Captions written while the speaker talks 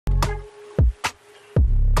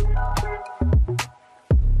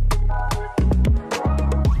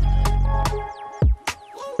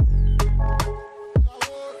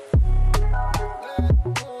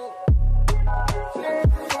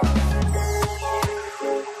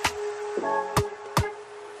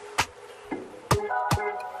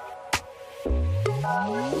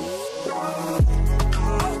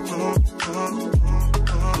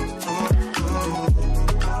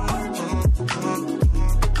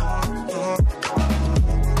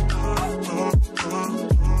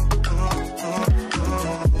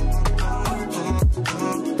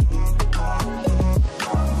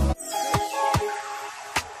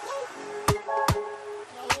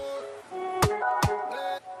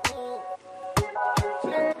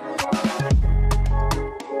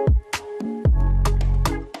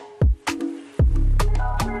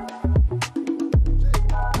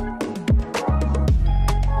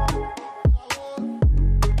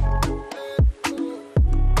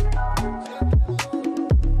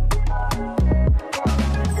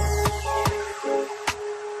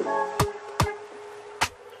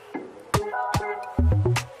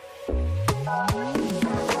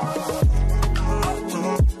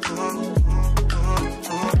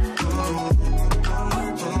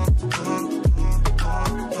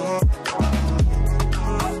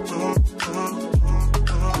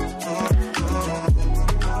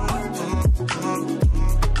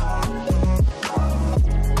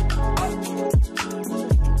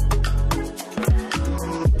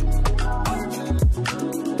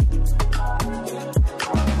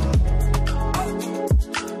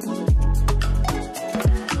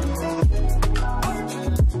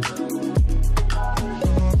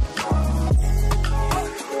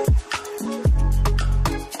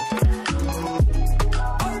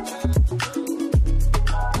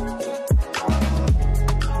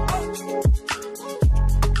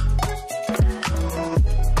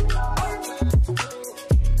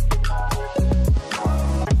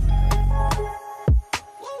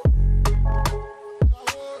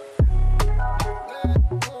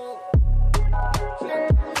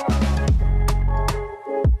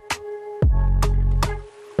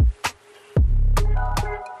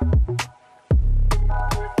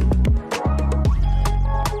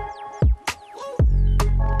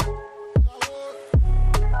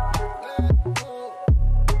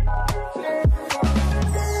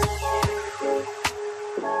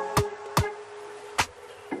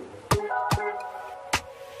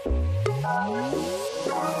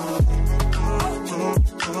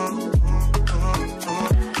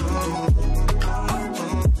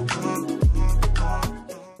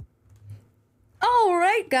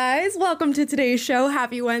guys, welcome to today's show.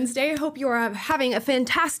 Happy Wednesday. Hope you are having a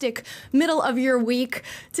fantastic middle of your week.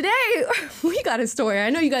 Today, we got a story. I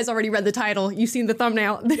know you guys already read the title. You've seen the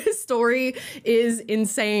thumbnail. This story is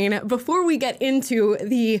insane. Before we get into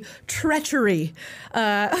the treachery,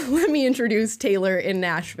 let me introduce Taylor in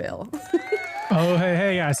Nashville. Oh,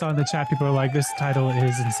 hey, I saw in the chat people are like, this title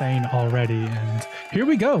is insane already. And here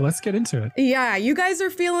we go. Let's get into it. Yeah, you guys are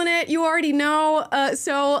feeling it. You already know.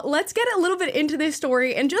 So let's get a little bit into this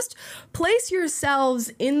story and just place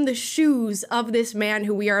yourselves in the shoes of this man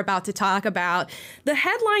who we are about to talk about. The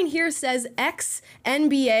headline here says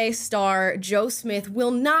ex-NBA star Joe Smith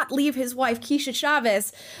will not leave his wife Keisha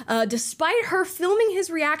Chavez despite her filming his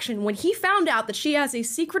reaction when he found out that she has a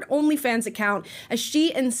secret OnlyFans account, as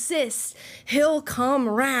she insists he'll come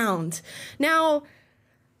round. Now,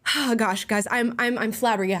 oh gosh, guys, I'm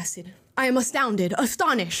flabbergasted. I am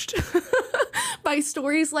astonished by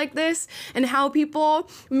stories like this and how people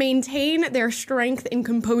maintain their strength and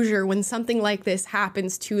composure when something like this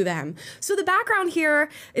happens to them. So the background here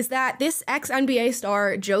is that this ex-NBA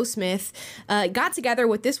star, Joe Smith, got together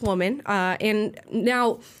with this woman, and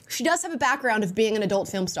now she does have a background of being an adult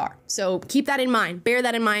film star. So keep that in mind, bear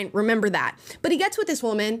that in mind, remember that. But he gets with this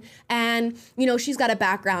woman and, you know, she's got a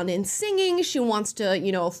background in singing. She wants to,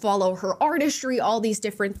 you know, follow her artistry, all these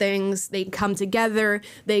different things. They come together,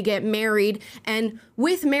 they get married, and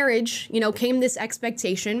with marriage, you know, came this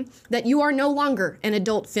expectation that you are no longer an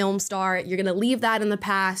adult film star. You're gonna leave that in the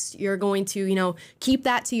past. You're going to, you know, keep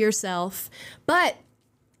that to yourself. But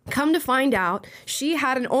come to find out, she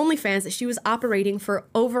had an OnlyFans that she was operating for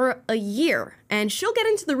over a year. And she'll get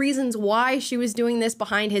into the reasons why she was doing this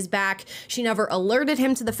behind his back. She never alerted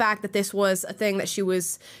him to the fact that this was a thing that she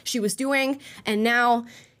was doing. And now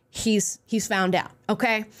he's found out,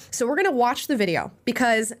 okay? So we're gonna watch the video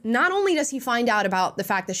because not only does he find out about the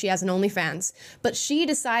fact that she has an OnlyFans, but she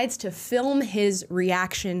decides to film his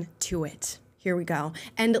reaction to it. Here we go.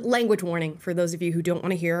 And language warning for those of you who don't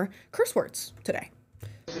wanna hear curse words today.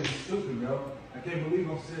 Shit is stupid, yo. I can't believe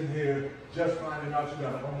I'm sitting here just finding out you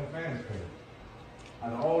got an OnlyFans page.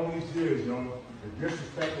 Out of all these years, yo, the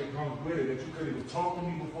disrespect that comes with it, that you could even talk to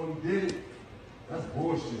me before you did it, that's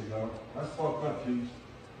bullshit, yo. That's fucked up, Keith.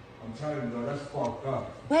 I'm telling you, yo, that's fucked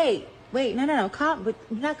up. Wait, no, calm, but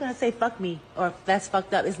you're not gonna say fuck me, or that's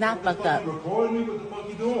fucked up. It's not fucked up. You recording me? What the fuck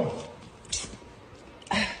you doing?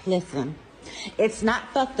 Listen, it's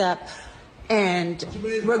not fucked up. And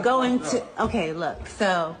we're going to, okay, look,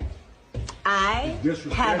 so I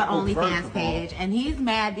have an OnlyFans page, and he's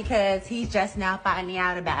mad because he's just now finding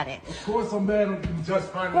out about it. Of course I'm mad at you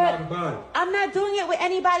just finding out about it. I'm not doing it with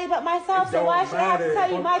anybody but myself, so why should I have to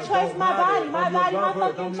tell you? My choice, my body, my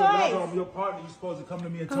fucking choice. I'm your partner, you're supposed to come to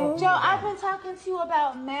me and talk to me. Joe, I've been talking to you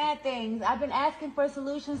about mad things. I've been asking for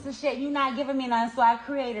solutions to shit. You're not giving me none, so I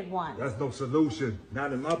created one. That's no solution,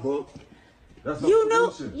 not in my book. That's no You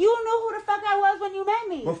solution. knew who the fuck I was when you met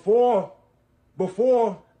me. Before,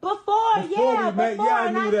 I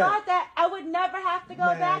knew that. thought that I would never have to go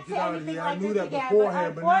back to anything like this again.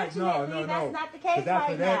 Beforehand, but no. unfortunately, that's not the case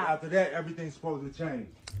after right now. After that, everything's supposed to change.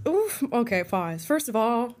 Oof, okay, pause. First of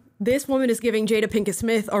all, this woman is giving Jada Pinkett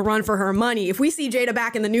Smith a run for her money. If we see Jada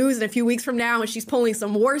back in the news in a few weeks from now and she's pulling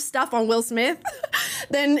some worse stuff on Will Smith,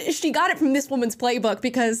 then she got it from this woman's playbook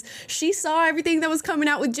because she saw everything that was coming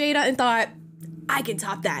out with Jada and thought, I could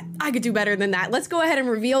top that. I could do better than that. Let's go ahead and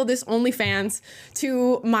reveal this OnlyFans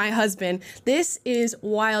to my husband. This is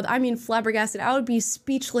wild. I mean, flabbergasted. I would be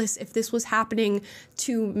speechless if this was happening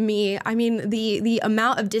to me. I mean, the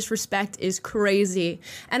amount of disrespect is crazy.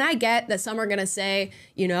 And I get that some are gonna say,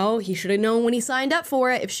 you know, he should have known when he signed up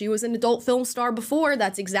for it. If she was an adult film star before,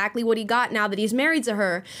 that's exactly what he got now that he's married to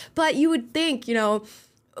her. But you would think, you know,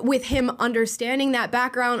 with him understanding that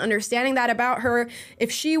background, understanding that about her, if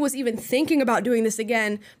she was even thinking about doing this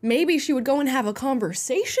again, maybe she would go and have a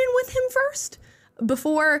conversation with him first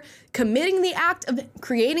before committing the act of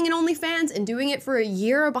creating an OnlyFans and doing it for a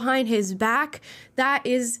year behind his back. That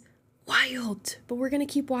is wild. But we're gonna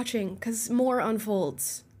keep watching because more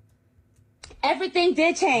unfolds. Everything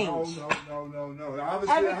did change. No.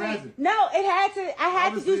 Obviously it hasn't. No, it had to. I had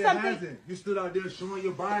Obviously to do something. It hasn't. You stood out there showing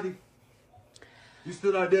your body. You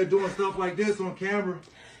stood out there doing stuff like this on camera.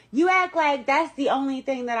 You act like that's the only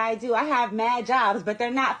thing that I do. I have mad jobs, but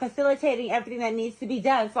they're not facilitating everything that needs to be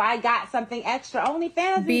done. So I got something extra.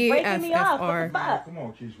 OnlyFans be breaking me off. What the fuck? Come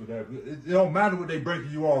on, Keisha, with that. It don't matter what they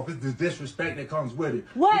breaking you off. It's the disrespect that comes with it.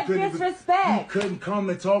 What disrespect? You couldn't come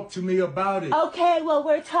and talk to me about it. Okay, well,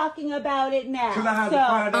 we're talking about it now. Because I had to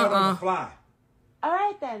find out on the fly. All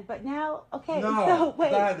right, then. But now, okay. No, so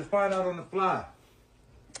wait. I had to find out on the fly.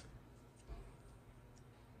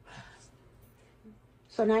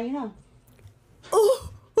 So now you know.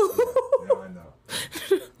 Oh. Now I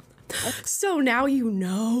know. So now you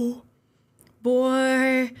know.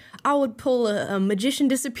 Boy, I would pull a magician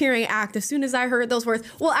disappearing act as soon as I heard those words.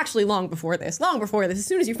 Well, actually, long before this. As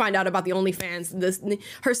soon as you find out about the OnlyFans,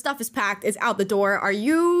 her stuff is packed, it's out the door. Are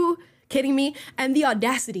you kidding me? And the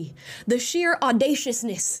audacity, the sheer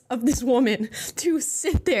audaciousness of this woman to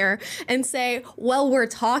sit there and say, well, we're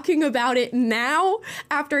talking about it now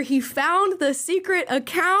after he found the secret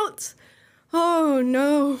account. Oh,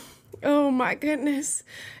 no. Oh, my goodness.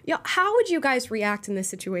 Yo, how would you guys react in this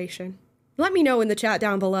situation? Let me know in the chat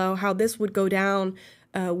down below how this would go down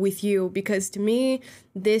with you, because to me,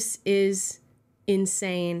 this is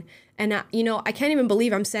insane. And, I can't even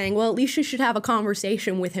believe I'm saying, well, at least you should have a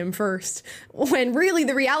conversation with him first, when really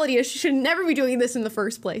the reality is you should never be doing this in the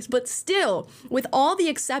first place. But still, with all the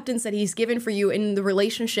acceptance that he's given for you in the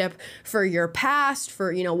relationship, for your past,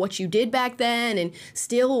 for, what you did back then, and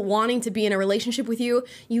still wanting to be in a relationship with you,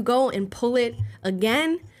 you go and pull it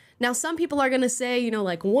again. Now, some people are going to say,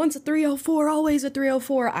 like, once a 304, always a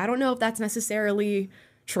 304. I don't know if that's necessarily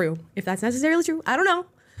true. If that's necessarily true, I don't know.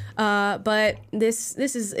 But this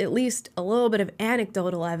is at least a little bit of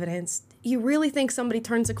anecdotal evidence. You really think somebody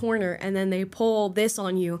turns a corner and then they pull this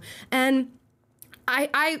on you. And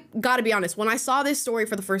I gotta be honest, when I saw this story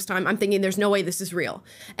for the first time, I'm thinking there's no way this is real.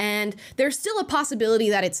 And there's still a possibility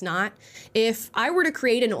that it's not. If I were to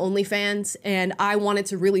create an OnlyFans and I wanted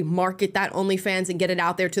to really market that OnlyFans and get it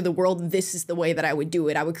out there to the world, this is the way that I would do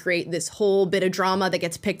it. I would create this whole bit of drama that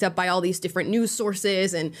gets picked up by all these different news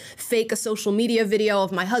sources and fake a social media video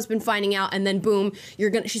of my husband finding out, and then boom,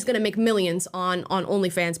 she's gonna make millions on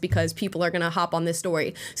OnlyFans because people are gonna hop on this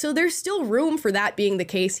story. So there's still room for that being the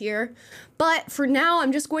case here. But for now,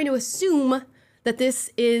 I'm just going to assume that this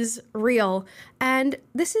is real. And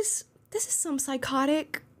this is some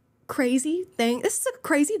psychotic, crazy thing. This is a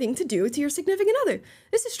crazy thing to do to your significant other.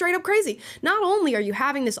 This is straight up crazy. Not only are you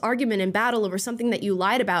having this argument and battle over something that you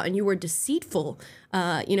lied about and you were deceitful,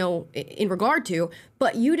 in regard to,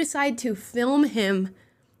 but you decide to film him.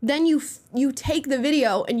 Then you take the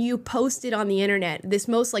video and you post it on the internet. This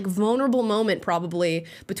most vulnerable moment probably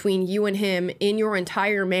between you and him in your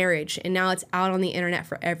entire marriage. And now it's out on the internet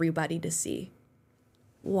for everybody to see.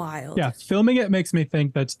 Wild. Yeah, filming it makes me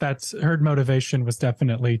think that's her motivation was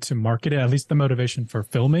definitely to market it, at least the motivation for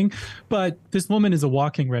filming. But this woman is a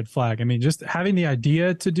walking red flag. I mean, just having the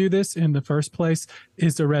idea to do this in the first place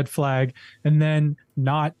is a red flag. And then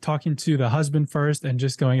not talking to the husband first and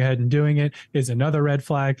just going ahead and doing it is another red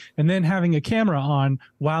flag. And then having a camera on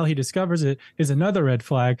while he discovers it is another red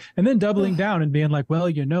flag. And then doubling down and being like, well,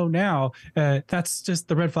 now, that's just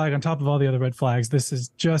the red flag on top of all the other red flags. This is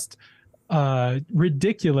just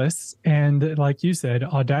ridiculous, and like you said,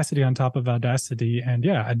 audacity on top of audacity. And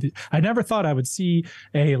yeah, I never thought I would see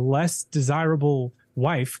a less desirable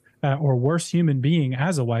wife or worse human being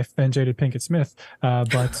as a wife than Jada Pinkett Smith,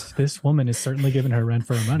 but this woman is certainly giving her rent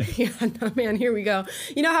for her money. Yeah, no, man, here we go.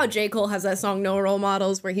 You know how J. Cole has that song No Role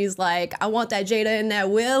Models where he's like, I want that Jada and that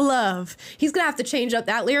Will Love. He's gonna have to change up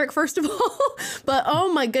that lyric first of all. But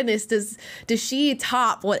oh my goodness, does she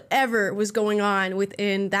top whatever was going on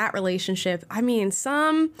within that relationship? I mean,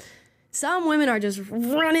 some women are just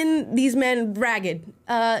running these men ragged.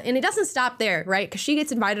 And it doesn't stop there, right? Because she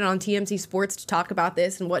gets invited on TMZ Sports to talk about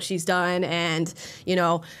this and what she's done and,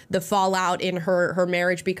 the fallout in her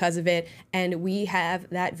marriage because of it. And we have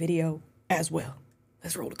that video as well.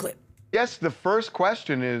 Let's roll the clip. Yes, the first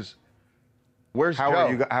question is, where's Joe?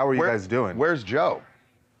 How are you guys doing? Where's Joe?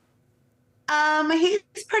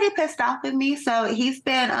 He's pretty pissed off with me. So he's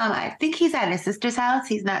been, I think he's at his sister's house.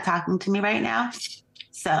 He's not talking to me right now.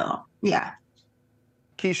 So, yeah.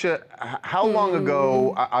 Keisha, how long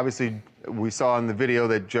ago, obviously we saw in the video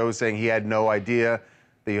that Joe's saying he had no idea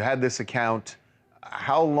that you had this account.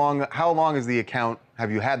 How long is the account,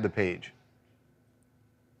 have you had the page?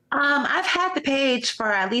 I've had the page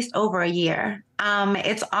for at least over a year.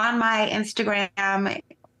 It's on my Instagram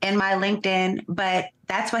and my LinkedIn, but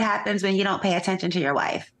that's what happens when you don't pay attention to your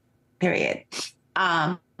wife, period.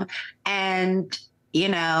 And,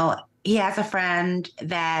 he has a friend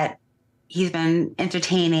that he's been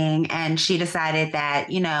entertaining, and she decided that,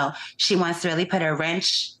 she wants to really put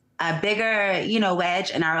a bigger, wedge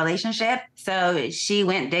in our relationship. So she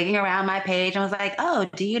went digging around my page and was like, oh,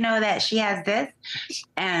 do you know that she has this?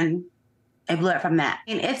 And I blew it from that.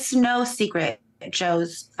 And it's no secret,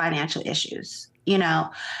 Joe's financial issues,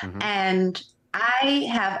 and I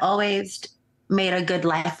have always made a good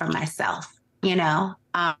life for myself,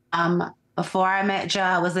 Before I met Joe,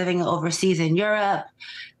 I was living overseas in Europe,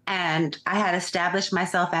 and I had established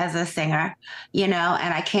myself as a singer, and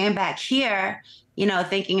I came back here you know,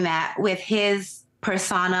 thinking that with his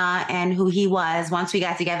persona and who he was, once we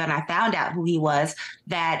got together and I found out who he was,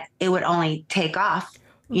 that it would only take off,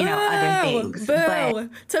 you know, other things. Boo! But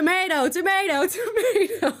Tomato, tomato,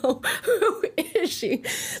 tomato. Who is she?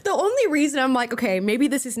 The only reason I'm like, okay, maybe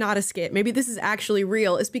this is not a skit, maybe this is actually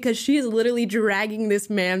real, is because she is literally dragging this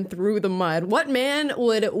man through the mud. What man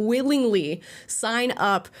would willingly sign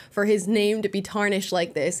up for his name to be tarnished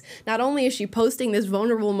like this? Not only is she posting this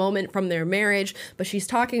vulnerable moment from their marriage, but she's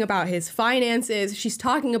talking about his finances. She's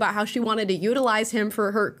talking about how she wanted to utilize him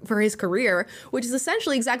for his career, which is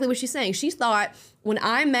essentially exactly what she's saying. She thought, when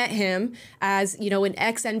I met him as, you know, an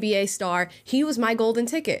ex-NBA star, he was my golden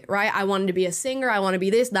ticket, right? I wanted to be a singer. I want to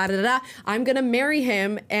be this, da, da, da. I'm going to marry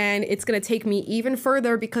him, and it's going to take me even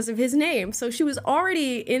further because of his name. So she was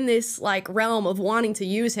already in this, like, realm of wanting to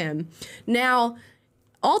use him. Now,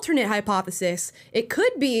 alternate hypothesis, it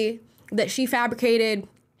could be that she fabricated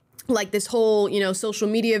like this whole, you know, social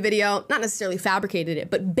media video, not necessarily fabricated it,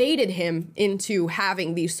 but baited him into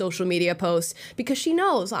having these social media posts because she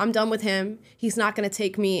knows I'm done with him. He's not going to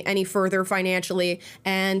take me any further financially.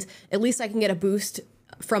 And at least I can get a boost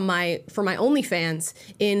from my OnlyFans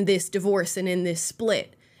in this divorce and in this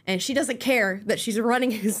split. And she doesn't care that she's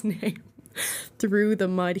running his name through the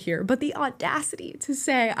mud here. But the audacity to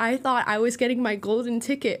say, I thought I was getting my golden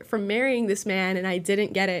ticket from marrying this man and I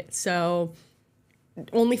didn't get it. So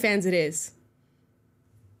OnlyFans it is.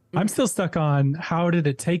 I'm still stuck on how did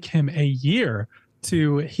it take him a year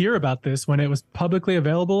to hear about this when it was publicly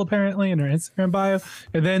available, apparently, in her Instagram bio.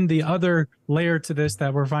 And then the other layer to this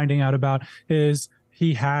that we're finding out about is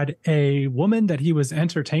he had a woman that he was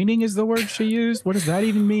entertaining, is the word she used. What does that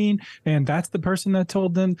even mean? And that's the person that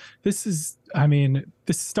told them. This is, I mean,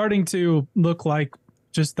 this is starting to look like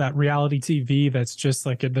just that reality TV that's just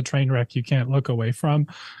like the train wreck you can't look away from.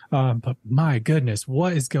 But my goodness,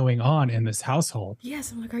 what is going on in this household?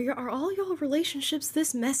 Yes, I'm like, are all y'all relationships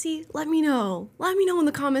this messy? Let me know. Let me know in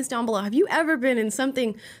the comments down below. Have you ever been in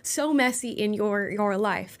something so messy in your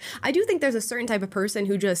life? I do think there's a certain type of person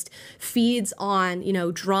who just feeds on, you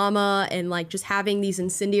know, drama and like just having these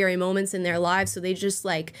incendiary moments in their lives. So they just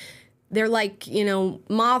like, they're like, you know,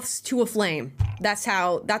 moths to a flame. That's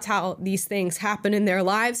how these things happen in their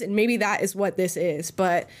lives. And maybe that is what this is.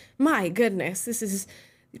 But my goodness, this is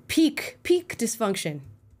peak dysfunction.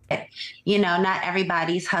 You know, not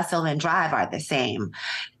everybody's hustle and drive are the same.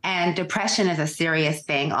 And depression is a serious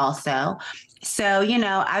thing also. So, you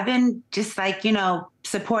know, I've been just like, you know,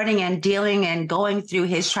 supporting and dealing and going through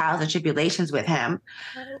his trials and tribulations with him.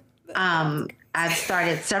 I've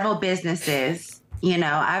started several businesses. You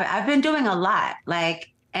know, I've been doing a lot,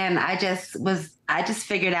 like, and I just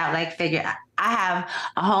figured out, I have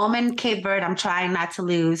a home in Cape Verde I'm trying not to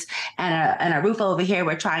lose, and a roof over here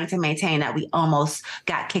we're trying to maintain that we almost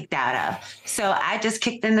got kicked out of. So I just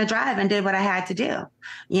kicked in the drive and did what I had to do,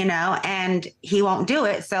 you know, and he won't do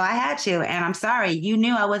it. So I had to, and I'm sorry, you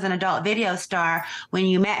knew I was an adult video star when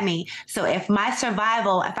you met me. So if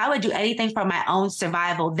I would do anything for my own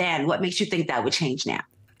survival, then what makes you think that would change now?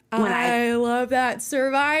 I love that.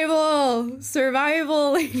 Survival,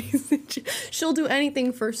 ladies. She'll do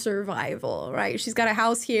anything for survival, right? She's got a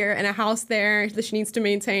house here and a house there that she needs to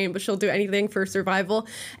maintain, but she'll do anything for survival.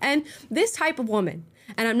 And this type of woman,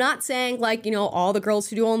 and I'm not saying like, you know, all the girls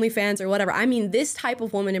who do OnlyFans or whatever. I mean, this type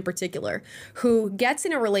of woman in particular who gets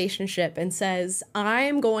in a relationship and says,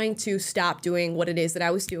 I'm going to stop doing what it is that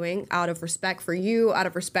I was doing out of respect for you, out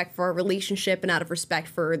of respect for our relationship, and out of respect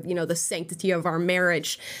for, you know, the sanctity of our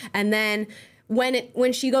marriage. And then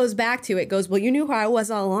when she goes back to it, goes, well, you knew who I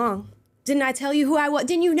was all along. Didn't I tell you who I was?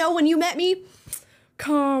 Didn't you know when you met me?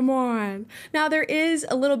 Come on. Now, there is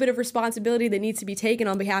a little bit of responsibility that needs to be taken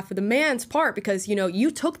on behalf of the man's part because, you know, you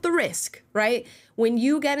took the risk, right? When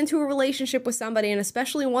you get into a relationship with somebody, and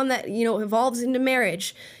especially one that, you know, evolves into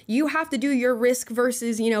marriage, you have to do your risk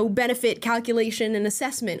versus, you know, benefit calculation and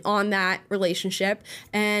assessment on that relationship.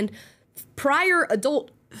 And prior adult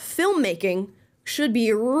filmmaking should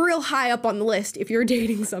be real high up on the list if you're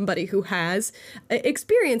dating somebody who has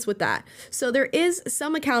experience with that. So there is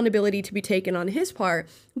some accountability to be taken on his part,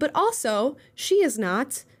 but also she is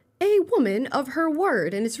not a woman of her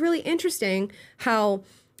word. And it's really interesting how,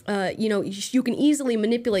 you know, you can easily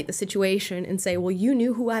manipulate the situation and say, well, you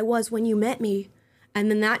knew who I was when you met me. And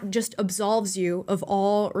then that just absolves you of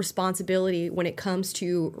all responsibility when it comes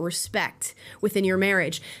to respect within your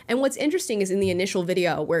marriage. And what's interesting is in the initial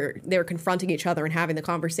video where they're confronting each other and having the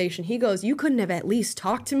conversation, he goes, you couldn't have at least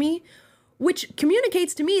talked to me, which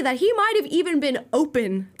communicates to me that he might have even been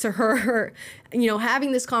open to her, you know,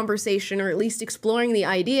 having this conversation or at least exploring the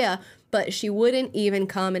idea, but she wouldn't even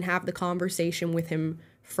come and have the conversation with him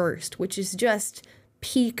first, which is just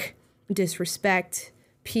peak disrespect,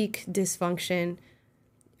 peak dysfunction.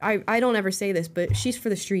 I don't ever say this, but she's for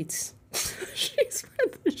the streets. She's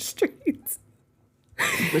for the streets.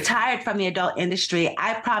 Retired from the adult industry.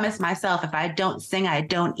 I promised myself if I don't sing, I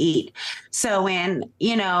don't eat. So when,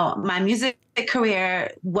 you know, my music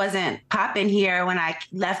career wasn't popping here when I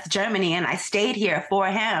left Germany and I stayed here for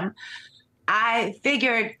him, I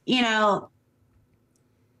figured, you know,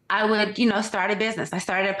 I would, you know, start a business. I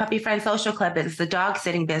started a puppy friend social club business, a dog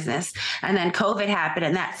sitting business. And then COVID happened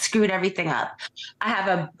and that screwed everything up. I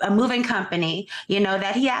have a moving company, you know,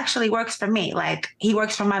 that he actually works for me. Like he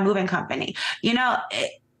works for my moving company. You know,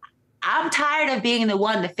 I'm tired of being the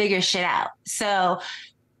one to figure shit out. So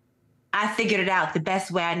I figured it out the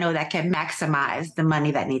best way I know that can maximize the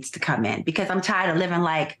money that needs to come in, because I'm tired of living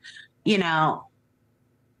like, you know,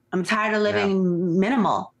 I'm tired of living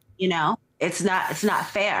minimal, you know. It's not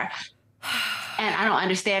fair. And I don't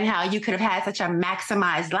understand how you could have had such a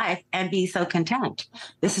maximized life and be so content.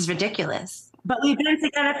 This is ridiculous. But we've been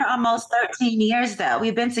together for almost 13 years, though.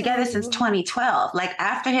 We've been together since 2012, like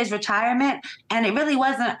after his retirement. And it really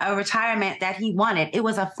wasn't a retirement that he wanted. It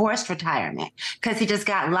was a forced retirement because he just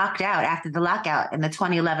got locked out after the lockout in the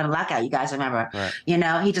 2011 lockout. You guys remember, you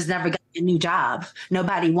know, he just never got a new job.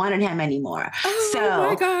 Nobody wanted him anymore.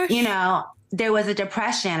 My gosh. You know, there was a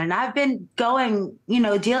depression, and I've been going, you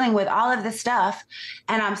know, dealing with all of this stuff.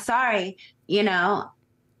 And I'm sorry, you know,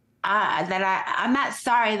 I'm not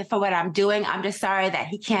sorry for what I'm doing. I'm just sorry that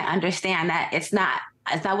he can't understand that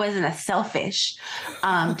that wasn't a selfish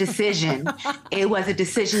decision. It was a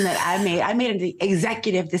decision that I made. I made an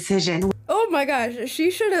executive decision. Oh my gosh, she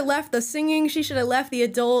should have left the singing, she should have left the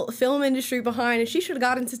adult film industry behind, and she should have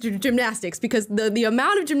got into gymnastics, because the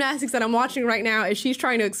amount of gymnastics that I'm watching right now is she's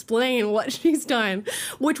trying to explain what she's done,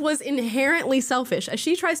 which was inherently selfish. As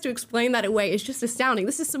she tries to explain that away, it's just astounding.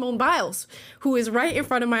 This is Simone Biles, who is right in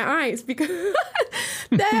front of my eyes, because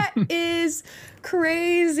that is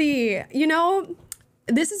crazy. You know,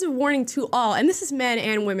 this is a warning to all, and this is men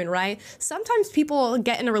and women, right? Sometimes people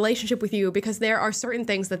get in a relationship with you because there are certain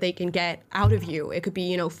things that they can get out of you. It could be,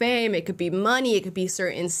 you know, fame, it could be money, it could be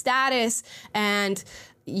certain status, and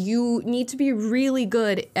you need to be really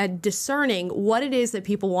good at discerning what it is that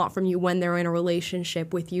people want from you when they're in a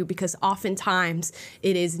relationship with you, because oftentimes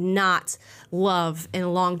it is not love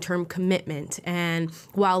and long-term commitment. And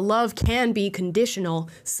while love can be conditional,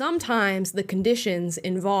 sometimes the conditions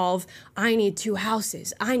involve, I need 2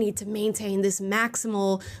 houses, I need to maintain this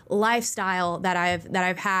maximal lifestyle that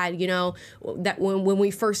I've had, you know, that when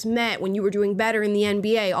we first met, when you were doing better in the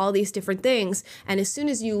NBA, all these different things. And as soon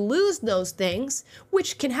as you lose those things,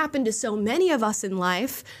 which can happen to so many of us in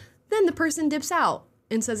life, then the person dips out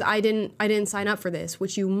and says, I didn't sign up for this,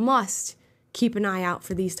 which you must keep an eye out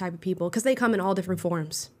for these type of people, because they come in all different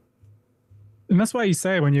forms. And that's why you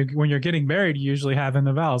say when you're getting married, you usually have in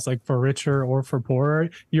the vows, like for richer or for poorer,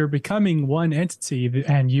 you're becoming one entity,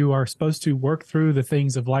 and you are supposed to work through the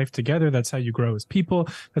things of life together. That's how you grow as people.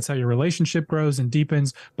 That's how your relationship grows and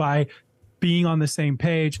deepens, by being on the same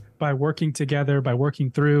page, by working together, by working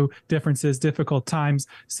through differences, difficult times,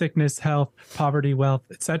 sickness, health, poverty, wealth,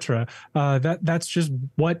 etc. That's just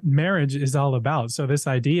what marriage is all about. So this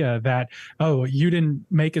idea that, oh, you didn't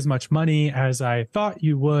make as much money as I thought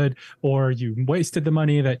you would, or you wasted the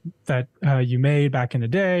money that you made back in the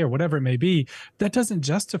day, or whatever it may be, that doesn't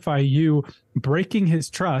justify you breaking his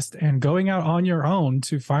trust and going out on your own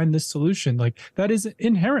to find this solution. Like, that is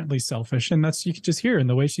inherently selfish. And that's, you can just hear in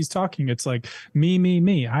the way she's talking. It's like,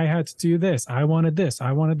 me. I had to do this. I wanted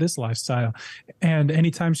this lifestyle. And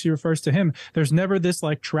anytime she refers to him, there's never this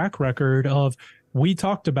like track record of, we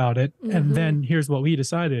talked about it, and then here's what we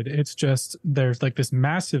decided. It's just, there's like this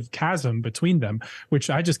massive chasm between them, which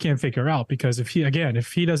I just can't figure out, because if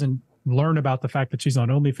he doesn't learn about the fact that she's on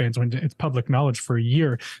OnlyFans when it's public knowledge for a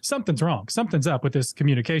year, something's wrong. Something's up with this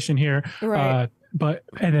communication here. Right.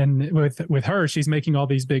 And then with her, she's making all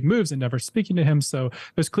these big moves and never speaking to him. So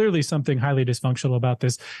there's clearly something highly dysfunctional about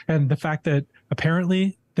this. And the fact that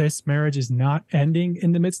apparently this marriage is not ending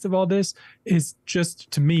in the midst of all this is just,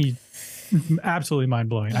 to me, absolutely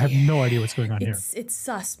mind-blowing. I have no idea what's going on here. It's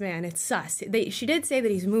sus, man. It's sus. She did say that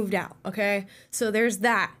he's moved out, okay? So there's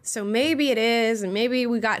that. So maybe it is, and maybe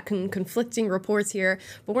we got conflicting reports here,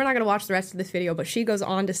 but we're not going to watch the rest of this video. But she goes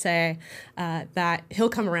on to say that he'll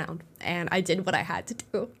come around, and I did what I had to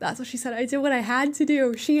do. That's what she said. I did what I had to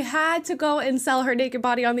do. She had to go and sell her naked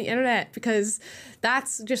body on the internet, because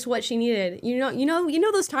that's just what she needed. You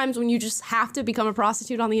know those times when you just have to become a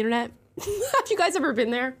prostitute on the internet? Have you guys ever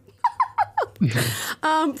been there?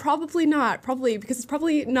 Probably not. Probably because it's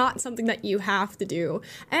probably not something that you have to do.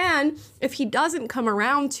 And if he doesn't come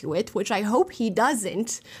around to it, which I hope he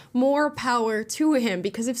doesn't, more power to him.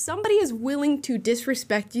 Because if somebody is willing to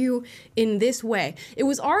disrespect you in this way, it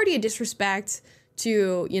was already a disrespect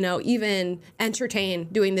to, you know, even entertain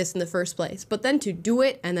doing this in the first place. But then to do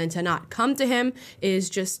it and then to not come to him is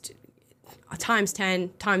just times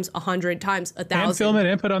 10, times 100, times 1,000. And film it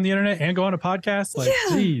and put it on the internet and go on a podcast. Like,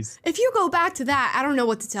 geez. If you go back to that, I don't know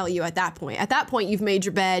what to tell you at that point. At that point, you've made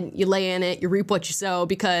your bed, you lay in it, you reap what you sow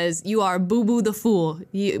because you are Boo-Boo the Fool.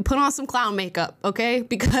 You put on some clown makeup, okay?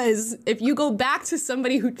 Because if you go back to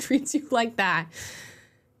somebody who treats you like that,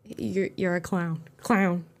 you're a clown.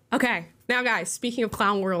 Clown. Okay. Now, guys, speaking of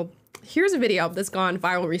clown world, here's a video that's gone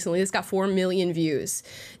viral recently. It's got 4 million views.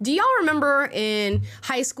 Do y'all remember in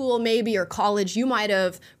high school, maybe, or college, you might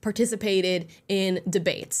have participated in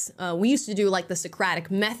debates? We used to do like the Socratic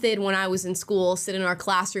method when I was in school, sit in our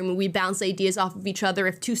classroom and we'd bounce ideas off of each other.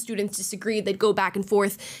 If two students disagreed, they'd go back and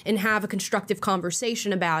forth and have a constructive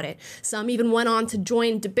conversation about it. Some even went on to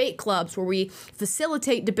join debate clubs where we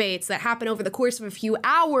facilitate debates that happen over the course of a few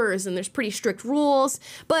hours and there's pretty strict rules.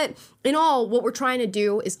 But in all, what we're trying to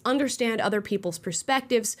do is understand other people's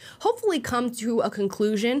perspectives, hopefully come to a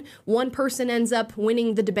conclusion. One person ends up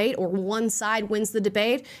winning the debate or one side wins the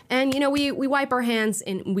debate, and, you know, we wipe our hands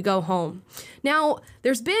and we go home. Now,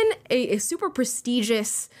 there's been a super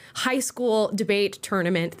prestigious high school debate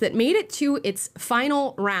tournament that made it to its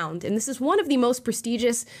final round, and this is one of the most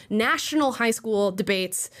prestigious national high school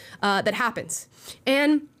debates that happens.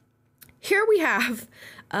 And here we have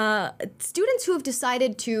students who have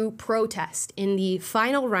decided to protest in the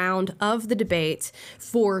final round of the debate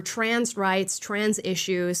for trans rights, trans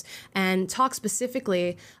issues, and talk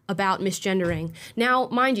specifically about misgendering. Now,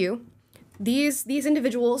 mind you, these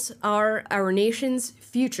individuals are our nation's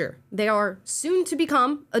future. They are soon to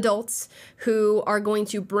become adults who are going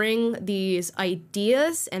to bring these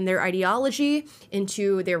ideas and their ideology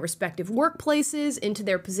into their respective workplaces, into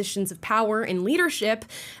their positions of power and leadership.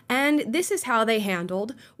 And this is how they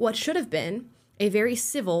handled what should have been a very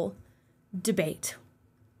civil debate.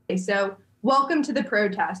 So, welcome to the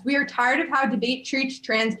protest. We are tired of how debate treats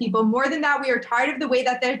trans people. More than that, we are tired of the way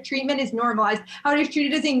that their treatment is normalized, how it is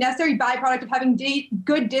treated as a necessary byproduct of having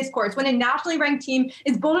good discourse. When a nationally ranked team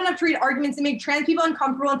is bold enough to read arguments and make trans people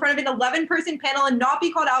uncomfortable in front of an 11-person panel and not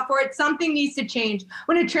be called out for it, something needs to change.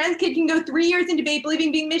 When a trans kid can go 3 years in debate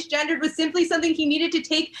believing being misgendered was simply something he needed to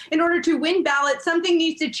take in order to win ballots, something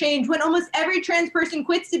needs to change. When almost every trans person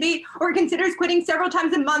quits debate or considers quitting several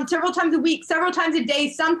times a month, several times a week, several times a day,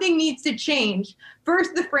 something needs to change.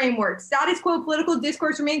 First, the framework. Status quo political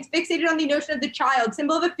discourse remains fixated on the notion of the child,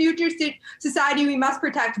 symbol of a future society we must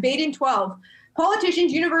protect. Baden 12.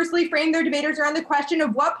 Politicians universally frame their debaters around the question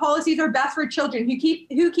of what policies are best for children, who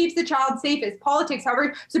keeps the child safest. Politics,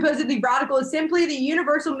 however supposedly radical, is simply the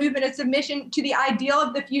universal movement of submission to the ideal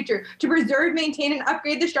of the future, to preserve, maintain, and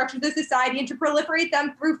upgrade the structures of society, and to proliferate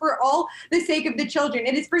them through for all the sake of the children.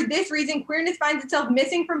 It is for this reason queerness finds itself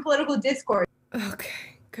missing from political discourse. Okay.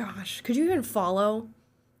 Gosh, could you even follow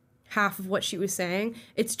half of what she was saying?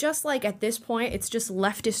 It's just like, at this point, it's just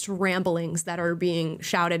leftist ramblings that are being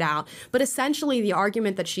shouted out. But essentially, the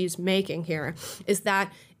argument that she's making here is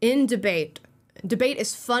that in debate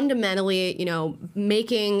is fundamentally, you know,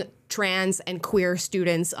 making trans and queer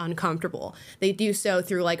students uncomfortable. They do so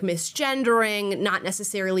through like misgendering, not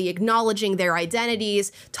necessarily acknowledging their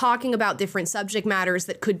identities, talking about different subject matters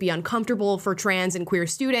that could be uncomfortable for trans and queer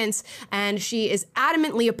students. And she is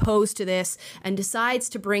adamantly opposed to this and decides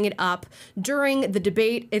to bring it up during the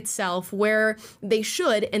debate itself, where they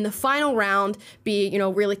should, in the final round, be, you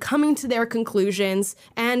know, really coming to their conclusions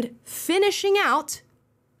and finishing out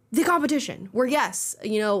the competition, where, yes,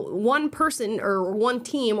 you know, one person or one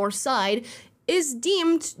team or side is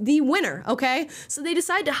deemed the winner, okay? So they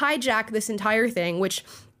decide to hijack this entire thing, which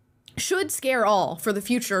should scare all for the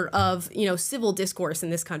future of, you know, civil discourse in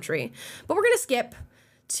this country. But we're gonna skip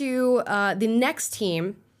to the next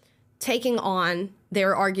team taking on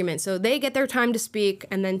their argument. So they get their time to speak,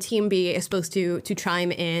 and then Team B is supposed to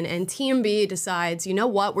chime in, and Team B decides, you know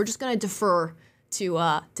what, we're just gonna defer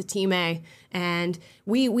to Team A, and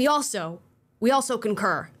we also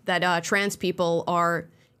concur that trans people are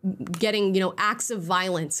getting, you know, acts of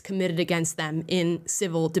violence committed against them in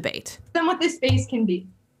civil debate. Then what this space can be.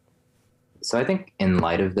 So I think in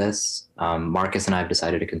light of this, Marcus and I have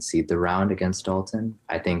decided to concede the round against Dalton.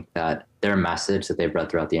 I think that their message that they've read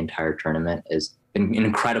throughout the entire tournament is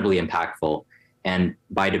incredibly impactful. And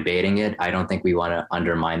by debating it, I don't think we want to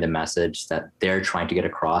undermine the message that they're trying to get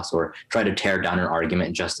across or try to tear down an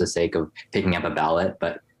argument just for the sake of picking up a ballot.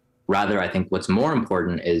 But Rather, I think what's more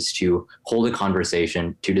important is to hold a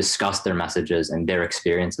conversation, to discuss their messages and their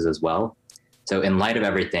experiences as well. So in light of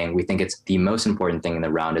everything, we think it's the most important thing in the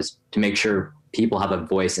round is to make sure people have a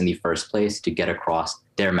voice in the first place to get across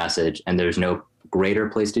their message. And there's no greater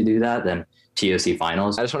place to do that than TOC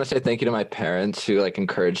finals. I just want to say thank you to my parents who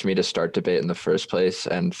encouraged me to start debate in the first place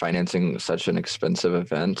and financing such an expensive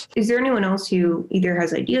event. Is there anyone else who either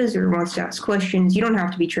has ideas or wants to ask questions? You don't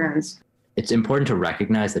have to be trans. It's important to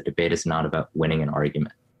recognize that debate is not about winning an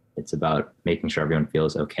argument. It's about making sure everyone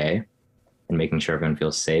feels okay and making sure everyone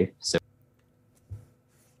feels safe. So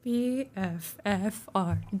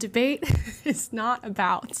BFFR. Debate is not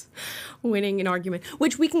about winning an argument,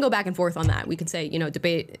 which we can go back and forth on that. We could say,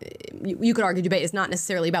 debate, you could argue debate is not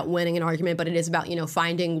necessarily about winning an argument, but it is about,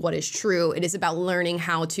 finding what is true. It is about learning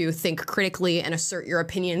how to think critically and assert your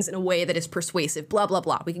opinions in a way that is persuasive, blah, blah,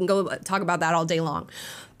 blah. We can go talk about that all day long.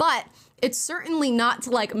 But it's certainly not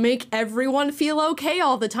to make everyone feel okay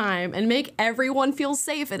all the time and make everyone feel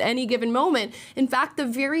safe at any given moment. In fact, the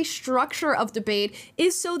very structure of debate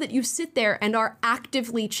is so that you sit there and are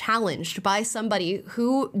actively challenged by somebody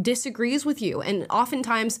who disagrees with you and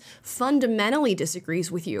oftentimes fundamentally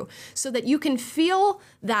disagrees with you, so that you can feel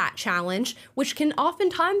that challenge, which can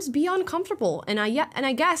oftentimes be uncomfortable. And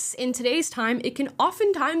I guess in today's time, it can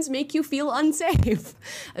oftentimes make you feel unsafe,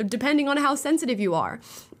 depending on how sensitive you are.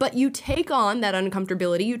 But you take on that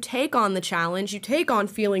uncomfortability, you take on the challenge, you take on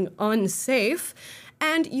feeling unsafe,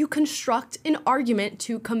 and you construct an argument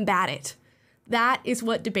to combat it. That is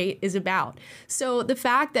what debate is about. So the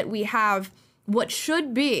fact that we have what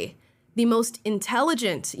should be the most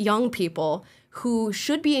intelligent young people who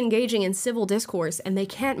should be engaging in civil discourse, and they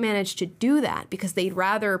can't manage to do that because they'd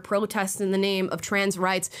rather protest in the name of trans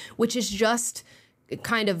rights, which is just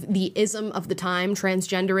kind of the ism of the time.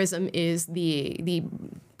 Transgenderism is the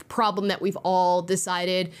problem that we've all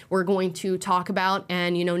decided we're going to talk about,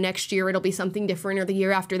 and next year it'll be something different, or the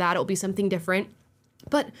year after that it'll be something different.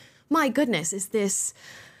 But my goodness, is this,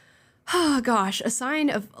 oh gosh, a sign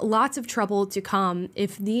of lots of trouble to come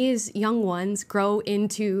if these young ones grow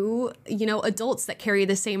into, adults that carry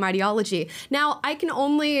the same ideology. Now, I can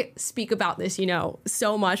only speak about this,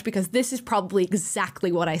 so much because this is probably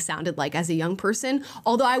exactly what I sounded like as a young person,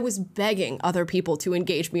 although I was begging other people to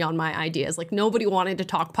engage me on my ideas. Nobody wanted to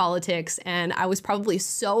talk politics, and I was probably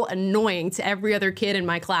so annoying to every other kid in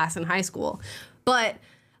my class in high school. But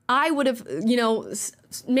I would have,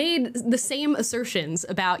 made the same assertions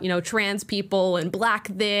about, trans people and black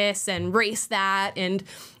this and race that. And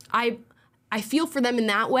I feel for them in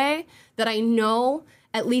that way, that I know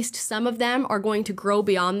at least some of them are going to grow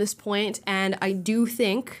beyond this point. And I do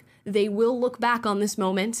think they will look back on this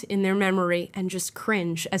moment in their memory and just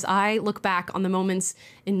cringe, as I look back on the moments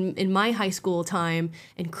in my high school time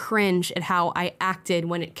and cringe at how I acted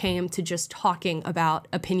when it came to just talking about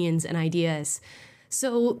opinions and ideas.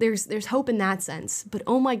 So there's hope in that sense. But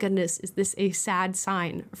oh my goodness, is this a sad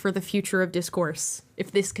sign for the future of discourse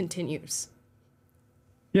if this continues?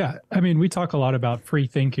 Yeah, we talk a lot about free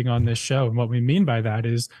thinking on this show. And what we mean by that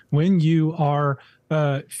is when you are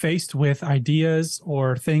faced with ideas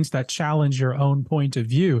or things that challenge your own point of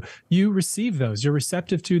view, you receive those. You're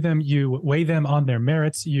receptive to them. You weigh them on their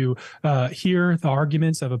merits. You hear the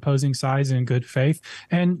arguments of opposing sides in good faith,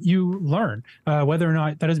 and you learn whether or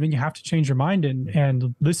not. That doesn't mean you have to change your mind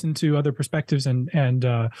and listen to other perspectives and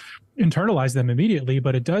internalize them immediately,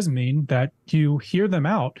 but it does mean that you hear them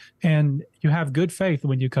out and you have good faith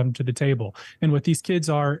when you come to the table. And what these kids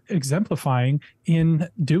are exemplifying in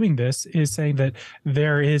doing this is saying that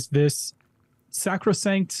there is this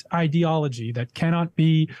sacrosanct ideology that cannot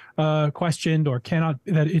be questioned, or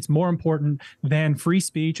that it's more important than free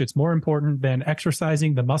speech. It's more important than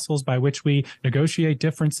exercising the muscles by which we negotiate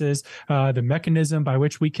differences, the mechanism by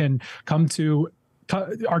which we can come to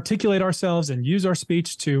articulate ourselves and use our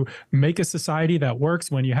speech to make a society that works.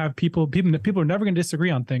 When you have people are never going to disagree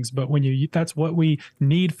on things, but that's what we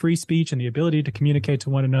need: free speech and the ability to communicate to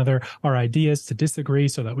one another our ideas, to disagree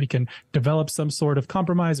so that we can develop some sort of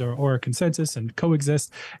compromise or a consensus and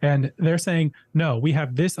coexist. And they're saying, no, we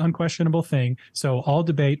have this unquestionable thing, so all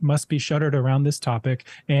debate must be shuttered around this topic,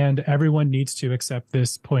 and everyone needs to accept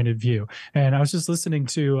this point of view. And I was just listening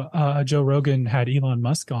to Joe Rogan had Elon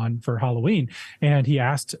Musk on for Halloween, and he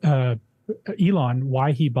asked Elon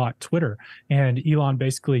why he bought Twitter. And Elon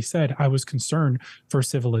basically said, I was concerned for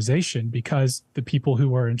civilization because the people who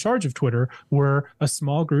were in charge of Twitter were a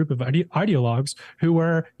small group of ideologues who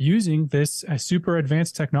were using this super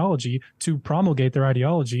advanced technology to promulgate their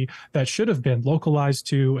ideology that should have been localized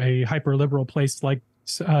to a hyper liberal place like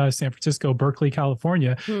San Francisco, Berkeley,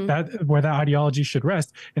 California, that where that ideology should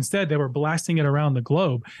rest. Instead, they were blasting it around the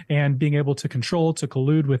globe and being able to control, to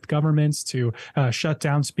collude with governments, to shut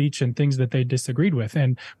down speech and things that they disagreed with.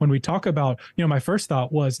 And when we talk about, my first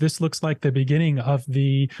thought was this looks like the beginning of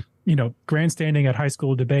the grandstanding at high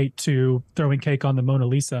school debate to throwing cake on the Mona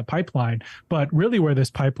Lisa pipeline. But really where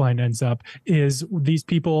this pipeline ends up is these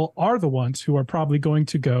people are the ones who are probably going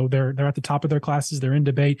to go, they're at the top of their classes, they're in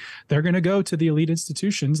debate, they're going to go to the elite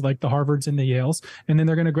institutions like the Harvards and the Yales, and then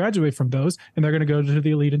they're going to graduate from those, and they're going to go to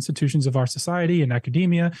the elite institutions of our society, in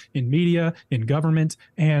academia, in media, in government,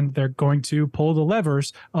 and they're going to pull the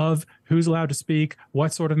levers of who's allowed to speak,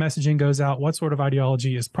 what sort of messaging goes out, what sort of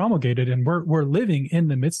ideology is promulgated. And we're living in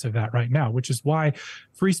the midst of that right now, which is why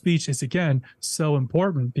free speech is, again, so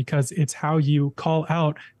important, because it's how you call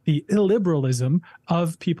out the illiberalism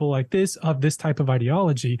of people like this, of this type of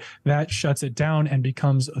ideology that shuts it down and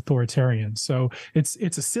becomes authoritarian. So it's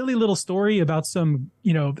a silly little story about some,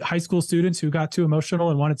 high school students who got too emotional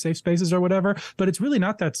and wanted safe spaces or whatever, but it's really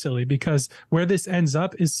not that silly, because where this ends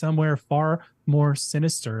up is somewhere far more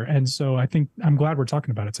sinister. And so I'm glad we're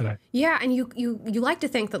talking about it today. Yeah, and you like to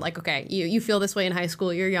think that, like, okay, you feel this way in high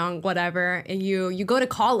school, you're young, whatever, and you go to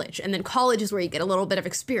college, and then college is where you get a little bit of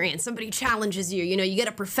experience. Somebody challenges you, you get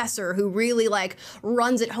a professor who really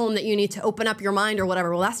runs it home that you need to open up your mind or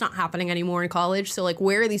whatever. Well, that's not happening anymore in college. So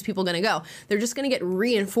where are these people going to go? They're just going to get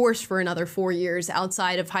reinforced for another 4 years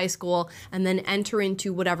outside of high school and then enter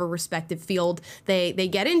into whatever respective field they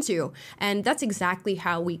get into. And that's exactly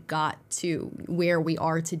how we got to where we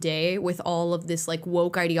are today with all of this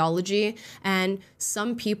woke ideology. And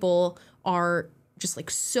some people are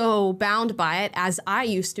just so bound by it, as I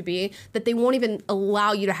used to be, that they won't even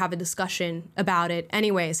allow you to have a discussion about it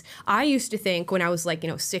anyways. I used to think when I was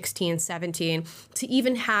 16, 17, to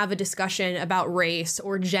even have a discussion about race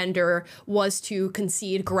or gender was to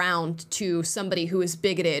concede ground to somebody who is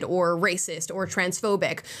bigoted or racist or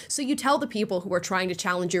transphobic. So you tell the people who are trying to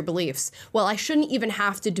challenge your beliefs, well, I shouldn't even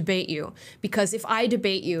have to debate you, because if I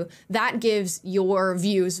debate you, that gives your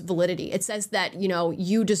views validity. It says that,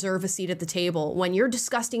 you deserve a seat at the table, when your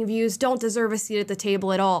disgusting views don't deserve a seat at the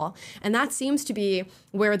table at all. And that seems to be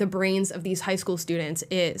where the brains of these high school students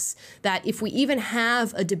is, that if we even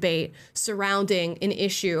have a debate surrounding an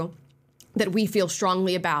issue that we feel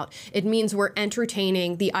strongly about, it means we're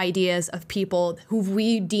entertaining the ideas of people who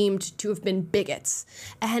we deemed to have been bigots.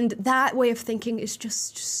 And that way of thinking is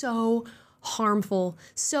just so harmful,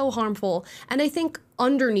 so harmful. And I think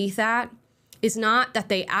underneath that is not that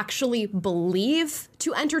they actually believe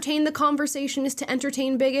to entertain the conversation is to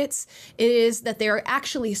entertain bigots. It is that they are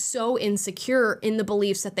actually so insecure in the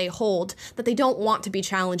beliefs that they hold that they don't want to be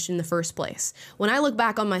challenged in the first place. When I look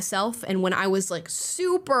back on myself, and when I was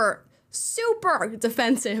super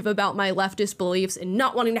defensive about my leftist beliefs and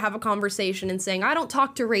not wanting to have a conversation and saying, I don't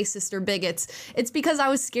talk to racists or bigots, it's because I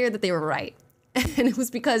was scared that they were right. And it was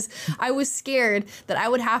because I was scared that I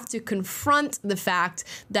would have to confront the fact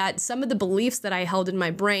that some of the beliefs that I held in my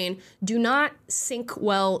brain do not sync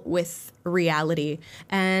well with reality.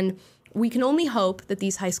 And we can only hope that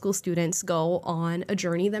these high school students go on a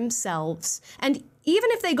journey themselves. And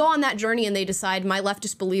even if they go on that journey and they decide my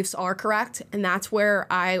leftist beliefs are correct, and that's where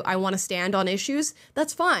I want to stand on issues,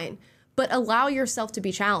 that's fine. But allow yourself to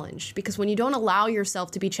be challenged, because when you don't allow yourself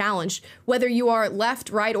to be challenged, whether you are left,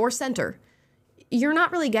 right, or center, you're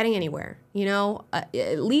not really getting anywhere.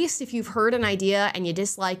 At least if you've heard an idea and you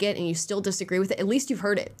dislike it and you still disagree with it, at least you've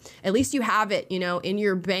heard it. At least you have it, in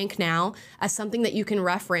your bank now as something that you can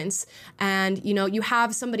reference, and, you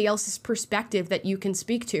have somebody else's perspective that you can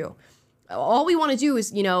speak to. All we want to do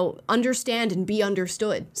is, understand and be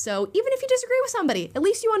understood. So even if you disagree with somebody, at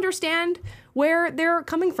least you understand where they're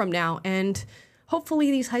coming from now. And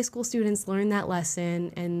hopefully these high school students learn that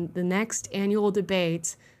lesson, and the next annual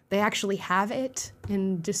debate, they actually have it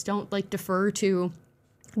and just don't defer to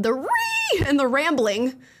the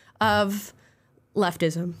rambling of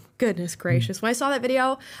leftism. Goodness gracious. When I saw that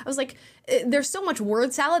video, I was like, there's so much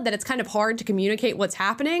word salad that it's kind of hard to communicate what's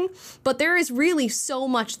happening, but there is really so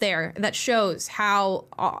much there that shows how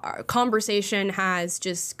our conversation has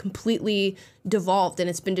just completely devolved, and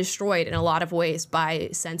it's been destroyed in a lot of ways by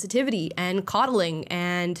sensitivity and coddling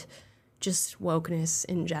and just wokeness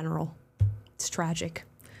in general. It's tragic.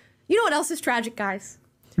 You know what else is tragic, guys?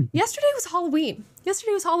 Yesterday was Halloween.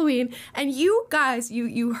 And you guys,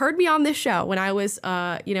 you heard me on this show when I was,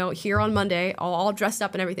 here on Monday, all dressed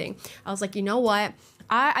up and everything. I was like, you know what?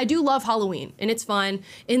 I do love Halloween, and it's fun.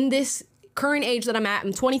 In this current age that I'm at,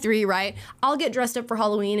 I'm 23, right? I'll get dressed up for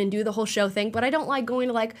Halloween and do the whole show thing, but I don't like going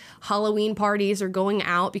to Halloween parties or going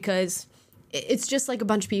out, because it's just like a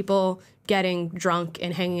bunch of people getting drunk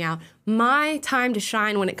and hanging out. My time to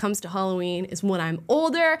shine when it comes to Halloween is when I'm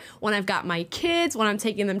older, when I've got my kids, when I'm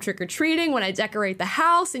taking them trick-or-treating, when I decorate the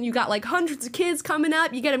house and you got like hundreds of kids coming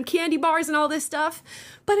up, you get them candy bars and all this stuff.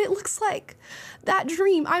 But it looks like that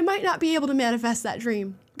dream, I might not be able to manifest that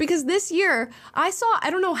dream. Because this year, I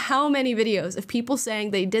don't know how many videos of people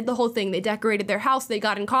saying they did the whole thing. They decorated their house, they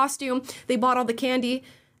got in costume, they bought all the candy,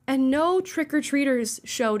 and no trick-or-treaters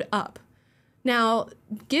showed up. Now,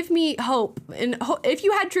 give me hope. And if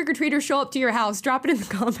you had trick-or-treaters show up to your house, drop it in the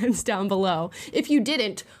comments down below. If you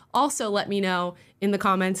didn't, also let me know in the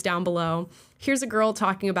comments down below. Here's a girl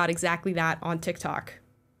talking about exactly that on TikTok.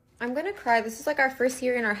 I'm gonna cry. This is like our first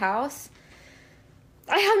year in our house.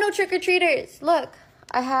 I have no trick-or-treaters. Look,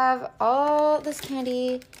 I have all this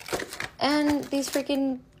candy and these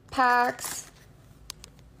freaking packs.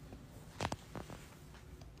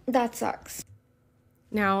 That sucks.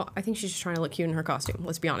 Now, I think she's just trying to look cute in her costume,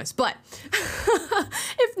 let's be honest. But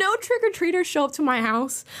if no trick-or-treaters show up to my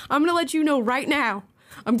house, I'm gonna let you know right now,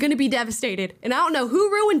 I'm gonna be devastated. And I don't know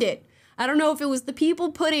who ruined it. I don't know if it was the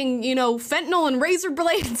people putting, you know, fentanyl and razor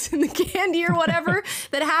blades in the candy or whatever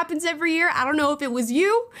that happens every year. I don't know if it was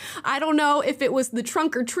you. I don't know if it was the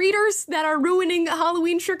trunk-or-treaters that are ruining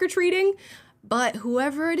Halloween trick-or-treating. But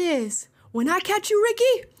whoever it is, when I catch you,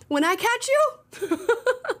 Ricky, when I catch you,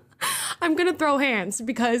 I'm gonna throw hands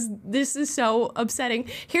because this is so upsetting.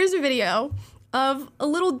 Here's a video of a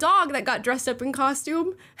little dog that got dressed up in costume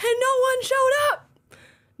and no one showed up.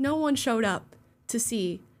 No one showed up to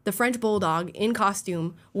see the French bulldog in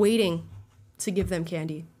costume waiting to give them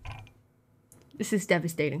candy. This is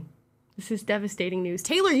devastating. This is devastating news.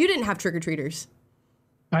 Taylor, you didn't have trick-or-treaters.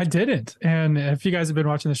 I didn't. And if you guys have been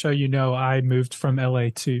watching the show, you know I moved from LA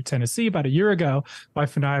to Tennessee about a year ago.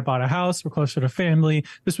 Wife and I bought a house. We're closer to family.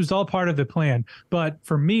 This was all part of the plan. But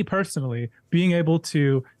for me personally, being able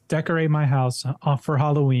to decorate my house for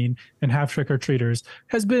Halloween and have trick-or-treaters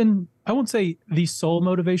has been, I won't say the sole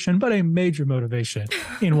motivation, but a major motivation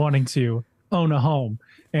in wanting to own a home.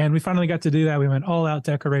 And we finally got to do that. We went all out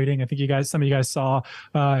decorating. I think some of you guys saw,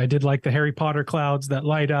 I did like the Harry Potter clouds that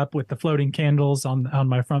light up with the floating candles on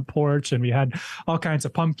my front porch. And we had all kinds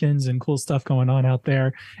of pumpkins and cool stuff going on out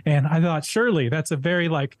there. And I thought, surely that's a very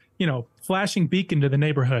like, you know, flashing beacon to the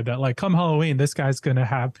neighborhood that like come Halloween, this guy's going to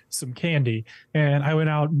have some candy. And I went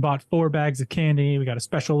out and bought 4 bags of candy. We got a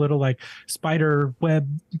special little like spider web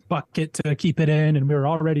bucket to keep it in. And we were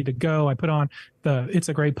all ready to go. I put on the It's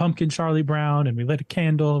a Great Pumpkin Charlie Brown and we lit a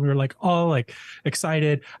candle. We were like all like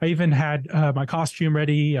excited. I even had my costume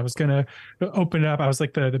ready. I was going to open it up. I was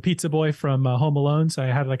like the pizza boy from Home Alone. So I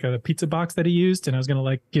had like a pizza box that he used and I was going to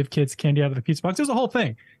like give kids candy out of the pizza box. It was a whole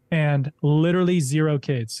thing. And literally 0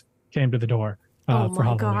 kids came to the door for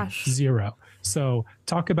Halloween. Gosh. 0. So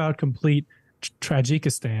talk about complete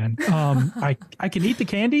tragicistan. I can eat the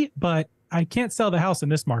candy, but I can't sell the house in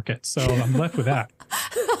this market. So I'm left with that.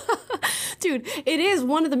 Dude, it is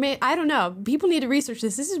one of the I don't know. People need to research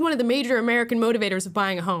this. This is one of the major American motivators of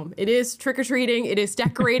buying a home. It is trick-or-treating. It is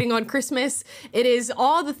decorating on Christmas. It is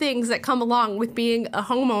all the things that come along with being a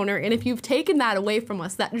homeowner. And if you've taken that away from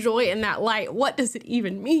us, that joy and that light, what does it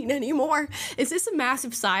even mean anymore? Is this a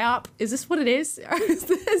massive psyop? Is this what it is?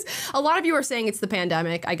 A lot of you are saying it's the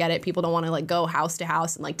pandemic. I get it. People don't want to like go house to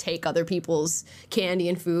house and like take other people's candy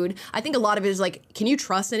and food. I think a lot of it is like, can you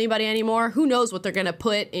trust anybody anymore? Who knows what they're going to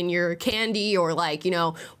put in your candy or like, you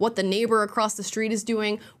know, what the neighbor across the street is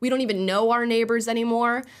doing. We don't even know our neighbors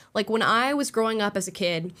anymore. Like when I was growing up as a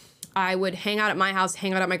kid, I would hang out at my house,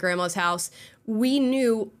 hang out at my grandma's house. We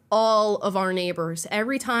knew all of our neighbors.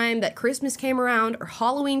 Every time that Christmas came around or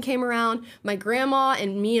Halloween came around, my grandma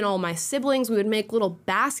and me and all my siblings, we would make little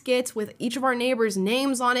baskets with each of our neighbors'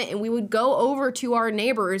 names on it, and we would go over to our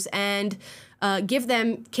neighbors and give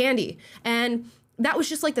them candy. And that was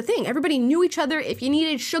just like the thing. Everybody knew each other. If you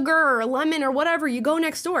needed sugar or a lemon or whatever, you go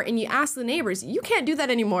next door and you ask the neighbors. You can't do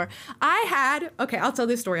that anymore. Okay, I'll tell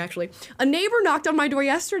this story actually. A neighbor knocked on my door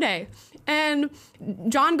yesterday and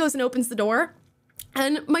John goes and opens the door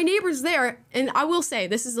and my neighbor's there. And I will say,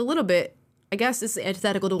 this is a little bit, I guess this is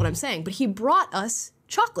antithetical to what I'm saying, but he brought us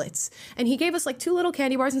chocolates and he gave us like 2 little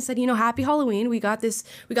candy bars and said, you know, happy Halloween. We got this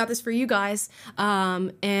for you guys.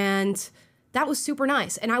 And That was super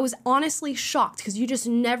nice. And I was honestly shocked because you just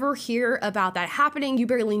never hear about that happening. You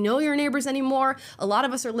barely know your neighbors anymore. A lot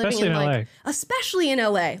of us are living especially in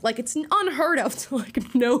LA. Like, it's unheard of to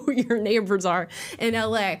like know who your neighbors are in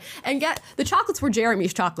LA. And the chocolates were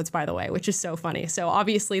Jeremy's chocolates, by the way, which is so funny. So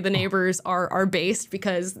obviously the neighbors are based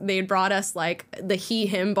because they had brought us like the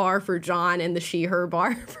he/him bar for John and the she/her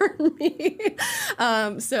bar for me.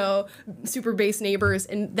 So super base neighbors.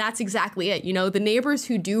 And that's exactly it. You know, the neighbors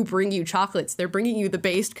who do bring you chocolates, they're bringing you the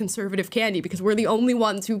based conservative candy because we're the only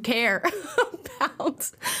ones who care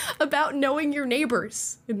about knowing your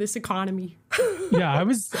neighbors in this economy. Yeah,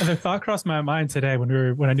 the thought crossed my mind today when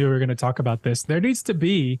I knew we were going to talk about this. There needs to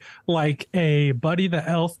be like a Buddy the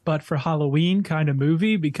Elf, but for Halloween kind of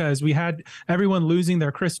movie, because we had everyone losing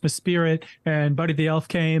their Christmas spirit, and Buddy the Elf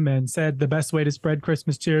came and said the best way to spread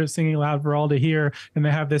Christmas cheer is singing loud for all to hear. And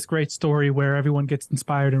they have this great story where everyone gets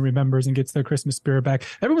inspired and remembers and gets their Christmas spirit back.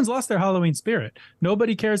 Everyone's lost their Halloween spirit.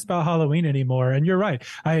 Nobody cares about Halloween anymore. And you're right.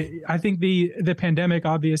 I think the pandemic,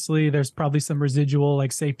 obviously, there's probably some residual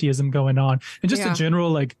like safetyism going on, and just a general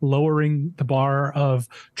like lowering the bar of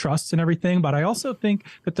trust and everything. But I also think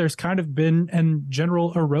that there's kind of been a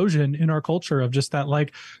general erosion in our culture of just that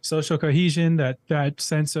like social cohesion, that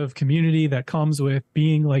sense of community that comes with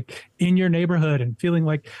being like in your neighborhood and feeling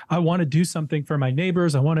like I want to do something for my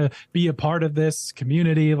neighbors. I want to be a part of this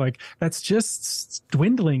community. Like that's just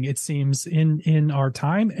dwindling, it seems, in our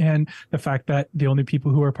time. And the fact that the only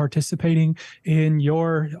people who are participating in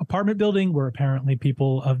your apartment building were apparently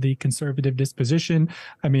people of the conservative disposition.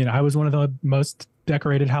 I mean, I was one of the most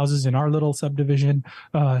decorated houses in our little subdivision.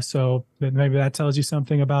 So maybe that tells you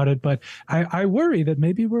something about it. But I worry that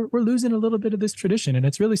maybe we're losing a little bit of this tradition, and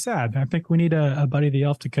it's really sad. I think we need a Buddy the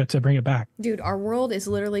Elf to bring it back. Dude, our world is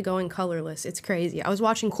literally going colorless. It's crazy. I was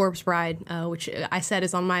watching Corpse Bride, which I said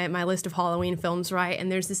is on my list of Halloween films, right?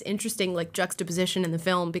 And there's this interesting like juxtaposition in the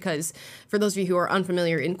film because for those of you who are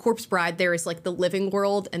unfamiliar, in Corpse Bride, there is like the living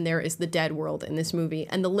world and there is the dead world in this movie.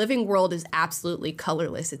 And the living world is absolutely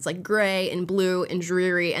colorless. It's like gray and blue and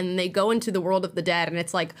dreary, and they go into the world of the dead and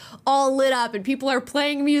it's like all lit up and people are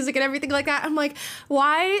playing music and everything like that. I'm like,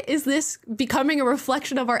 why is this becoming a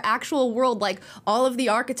reflection of our actual world? Like all of the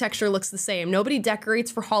architecture looks the same. Nobody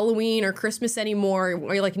decorates for Halloween or Christmas anymore,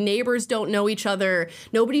 or like neighbors don't know each other.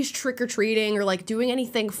 Nobody's trick-or-treating or like doing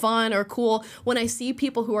anything fun or cool. When I see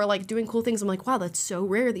people who are like doing cool things, I'm like, wow, that's so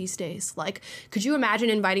rare these days. Like, could you imagine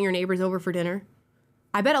inviting your neighbors over for dinner?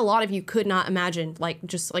 I bet a lot of you could not imagine like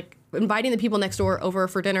just like inviting the people next door over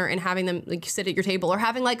for dinner and having them like sit at your table, or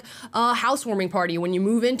having like a housewarming party when you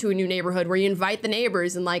move into a new neighborhood where you invite the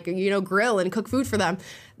neighbors and like, you know, grill and cook food for them.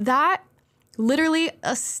 That literally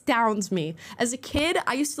astounds me. As a kid,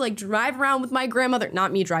 I used to like drive around with my grandmother,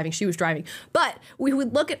 not me driving, she was driving, but we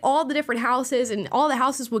would look at all the different houses and all the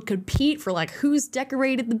houses would compete for like who's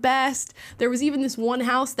decorated the best. There was even this one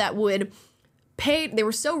house that would they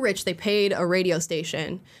were so rich they paid a radio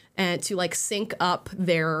station and to like sync up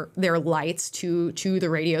their lights to the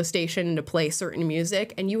radio station and to play certain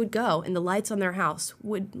music, and you would go and the lights on their house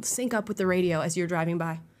would sync up with the radio as you're driving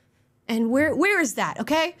by. And where is that,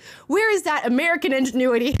 okay? Where is that American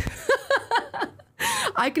ingenuity?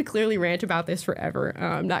 I could clearly rant about this forever.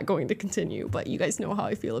 I'm not going to continue, but you guys know how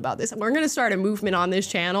I feel about this. We're going to start a movement on this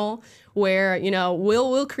channel where, you know,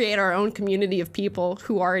 we'll create our own community of people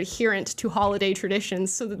who are adherent to holiday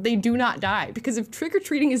traditions so that they do not die. Because if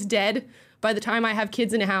trick-or-treating is dead by the time I have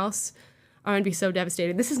kids in a house, I'm going to be so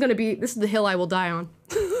devastated. This is the hill I will die on.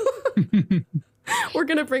 We're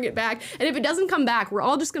going to bring it back. And if it doesn't come back, we're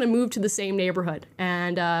all just going to move to the same neighborhood.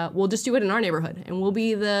 And we'll just do it in our neighborhood. And we'll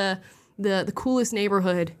be the coolest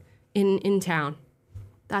neighborhood in town.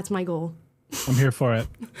 That's my goal. I'm here for it.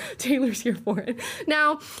 Taylor's here for it.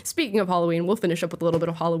 Now, speaking of Halloween, we'll finish up with a little bit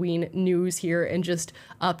of Halloween news here and just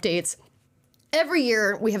updates. Every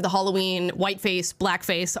year we have the Halloween whiteface,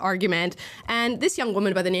 blackface argument, and this young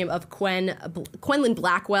woman by the name of Quenlin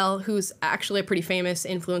Blackwell, who's actually a pretty famous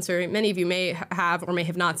influencer. Many of you may have or may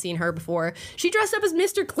have not seen her before. She dressed up as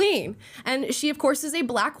Mr. Clean, and she, of course, is a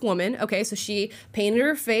black woman. Okay, so she painted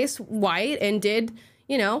her face white and did,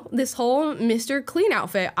 you know, this whole Mr. Clean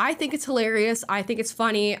outfit. I think it's hilarious. I think it's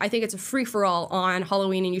funny. I think it's a free-for-all on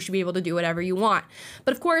Halloween, and you should be able to do whatever you want.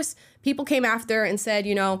 But of course, people came after and said,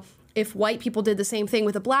 you know, if white people did the same thing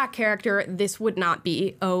with a black character, this would not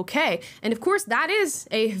be okay. And of course, that is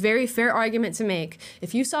a very fair argument to make.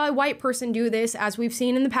 If you saw a white person do this, as we've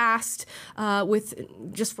seen in the past with,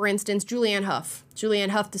 just for instance, Julianne Hough.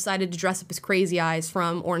 Julianne Hough decided to dress up as Crazy Eyes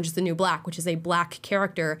from Orange is the New Black, which is a black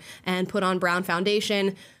character, and put on brown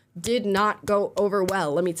foundation. Did not go over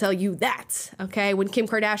well, let me tell you that, okay? When Kim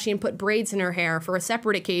Kardashian put braids in her hair for a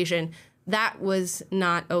separate occasion, That was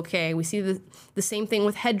not okay. We see the same thing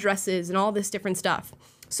with headdresses and all this different stuff.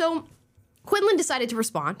 So Quinlan decided to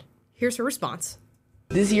respond. Here's her response.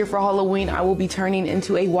 This year for Halloween, I will be turning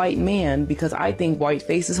into a white man because I think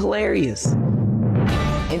Whiteface is hilarious.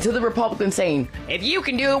 And to the Republicans saying, if you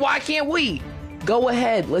can do it, why can't we? Go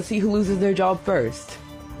ahead, let's see who loses their job first.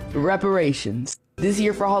 Reparations. This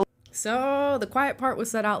year for Halloween. So the quiet part was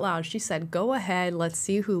said out loud. She said, go ahead, let's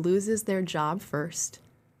see who loses their job first.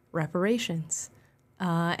 Reparations.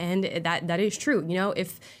 And that is true. You know,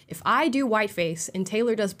 if I do whiteface and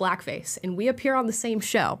Taylor does blackface and we appear on the same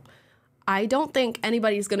show, I don't think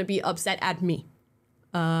anybody's going to be upset at me.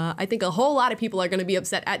 I think a whole lot of people are going to be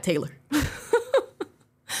upset at Taylor.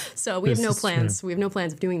 So we have no plans. True. We have no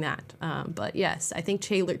plans of doing that. But yes, I think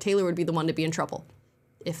Taylor would be the one to be in trouble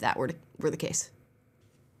if that were the case.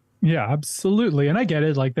 Yeah, absolutely. And I get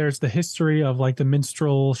it. Like there's the history of like the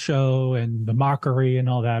minstrel show and the mockery and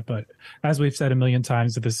all that. But as we've said a million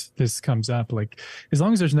times, this comes up, like as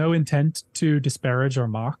long as there's no intent to disparage or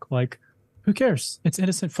mock, like who cares? It's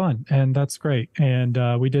innocent fun. And that's great. And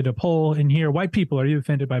we did a poll in here. White people, are you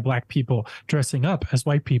offended by black people dressing up as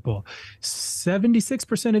white people?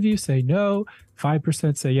 76% of you say no.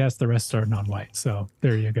 5% say yes. The rest are non-white. So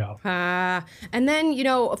there you go. And then, you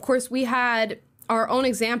know, of course, we had our own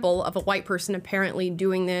example of a white person apparently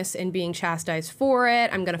doing this and being chastised for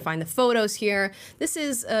it. I'm going to find the photos here. This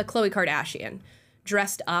is Khloe Kardashian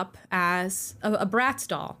dressed up as a Bratz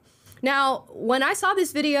doll. Now, when I saw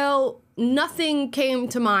this video, nothing came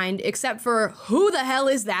to mind except for who the hell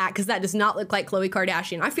is that? Because that does not look like Khloe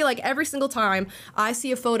Kardashian. I feel like every single time I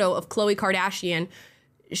see a photo of Khloe Kardashian,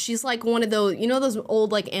 she's like one of those, you know, those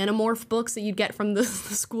old like Animorph books that you'd get from the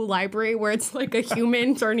school library where it's like a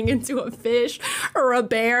human turning into a fish or a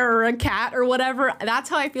bear or a cat or whatever. That's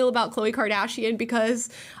how I feel about Khloe Kardashian, because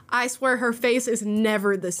I swear her face is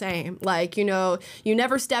never the same. Like, you know, you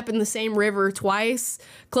never step in the same river twice.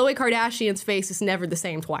 Khloe Kardashian's face is never the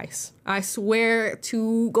same twice. I swear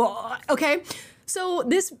to God. Okay, so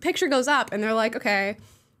this picture goes up and they're like, okay,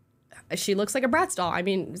 she looks like a Bratz doll. I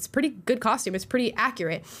mean, it's a pretty good costume. It's pretty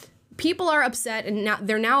accurate. People are upset, and now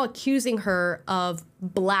they're now accusing her of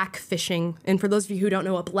blackfishing. And for those of you who don't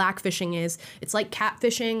know what blackfishing is, it's like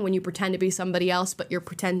catfishing when you pretend to be somebody else, but you're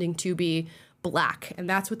pretending to be black. And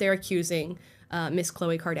that's what they're accusing Miss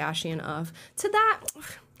Khloe Kardashian of. To that,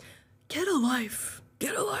 get a life.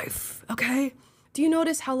 Get a life, okay? Do you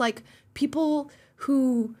notice how, like, people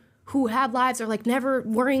who have lives are like never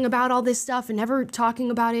worrying about all this stuff and never talking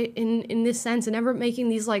about it in this sense and never making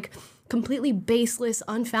these like completely baseless,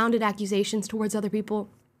 unfounded accusations towards other people?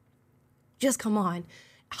 Just come on.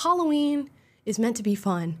 Halloween is meant to be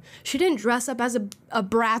fun. She didn't dress up as a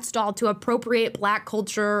Bratz doll to appropriate black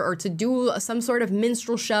culture or to do some sort of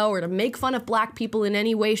minstrel show or to make fun of black people in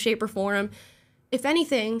any way, shape, or form. If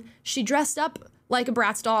anything, she dressed up like a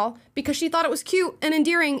Bratz doll because she thought it was cute and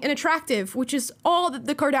endearing and attractive, which is all that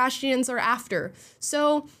the Kardashians are after.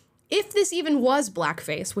 So if this even was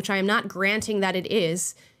blackface, which I am not granting that it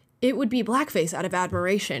is, it would be blackface out of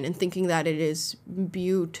admiration and thinking that it is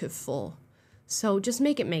beautiful. So just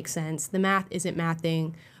make it make sense. The math isn't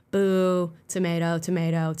mathing. Boo, tomato,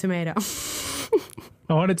 tomato, tomato.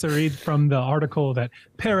 I wanted to read from the article that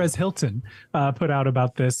Perez Hilton put out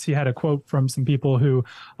about this. He had a quote from some people who,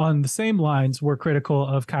 on the same lines, were critical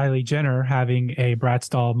of Kylie Jenner having a Bratz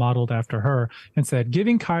doll modeled after her, and said,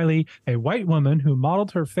 giving Kylie, a white woman who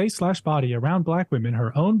modeled her face/body around black women,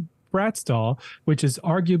 her own Bratz doll, which is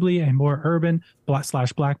arguably a more urban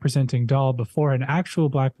black presenting doll before an actual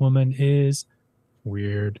black woman, is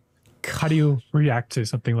weird. How do you react to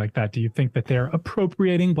something like that? Do you think that they're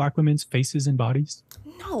appropriating black women's faces and bodies?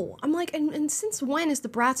 No, I'm like, and since when is the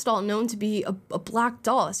Bratz doll known to be a black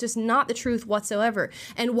doll? It's just not the truth whatsoever.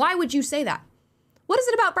 And why would you say that? What is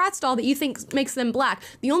it about Bratz doll that you think makes them black?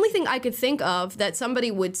 The only thing I could think of that somebody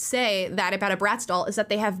would say that about a Bratz doll is that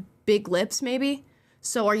they have big lips, maybe.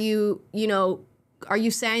 So are you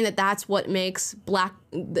saying that that's what makes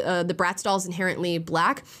the Bratz dolls inherently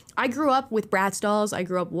black? I grew up with Bratz dolls. I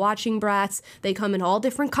grew up watching Bratz. They come in all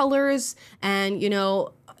different colors, and, you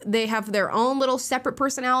know, they have their own little separate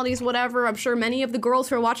personalities, whatever. I'm sure many of the girls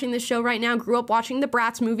who are watching this show right now grew up watching the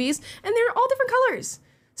Bratz movies, and they're all different colors.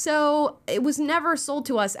 So it was never sold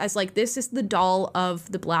to us as like, this is the doll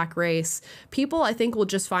of the black race. People, I think, will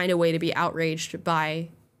just find a way to be outraged by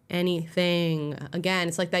anything. Again,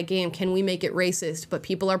 it's like that game, can we make it racist? But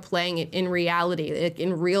people are playing it in reality, like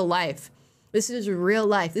in real life. This is real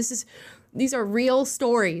life. These are real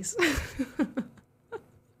stories.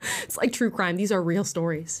 It's like true crime. These are real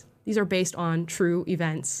stories. These are based on true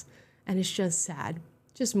events. And it's just sad.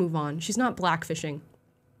 Just move on. She's not blackfishing.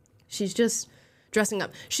 She's just dressing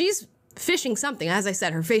up. She's fishing something. As I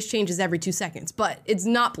said, her face changes every 2 seconds, but it's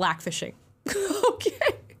not blackfishing.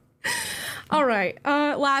 Okay. All right.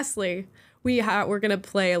 Lastly, we're gonna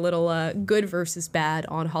play a little good versus bad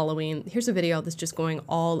on Halloween. Here's a video that's just going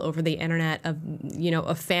all over the internet of,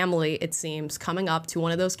 a family, it seems, coming up to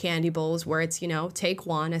one of those candy bowls where it's, take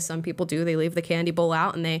one, as some people do. They leave the candy bowl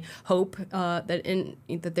out and they hope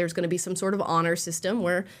that there's gonna be some sort of honor system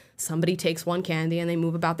where somebody takes one candy and they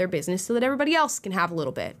move about their business so that everybody else can have a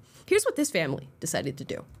little bit. Here's what this family decided to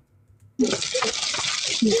do.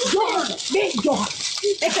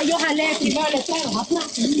 Es que yo jalé primero le traigo,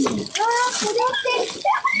 apúrate.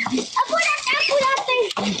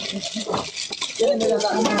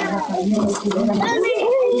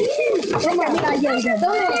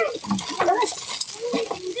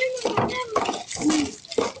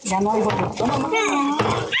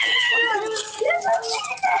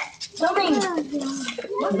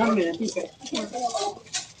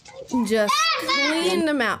 Just cleaned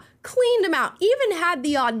them out. Cleaned them out. Even had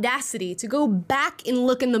the audacity to go back and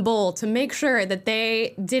look in the bowl to make sure that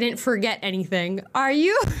they didn't forget anything. Are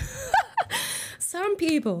you? Some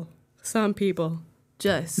people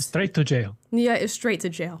just... Straight to jail. Yeah, it's straight to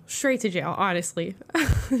jail. Straight to jail, honestly.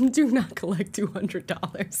 Do not collect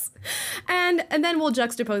 $200. And then we'll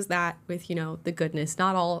juxtapose that with, the goodness.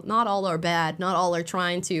 Not all are bad. Not all are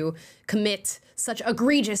trying to commit such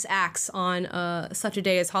egregious acts on such a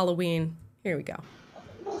day as Halloween. Here we go.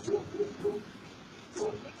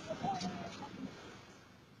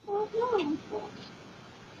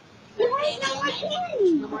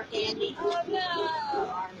 No more candy. Oh no.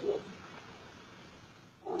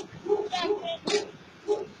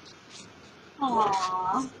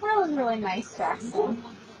 Aww, that was really nice, Jackson.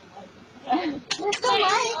 Let's go,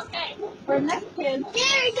 right? Okay. For the next kid.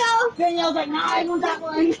 There we go. Danielle's like, nah, I want that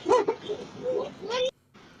one.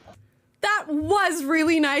 That was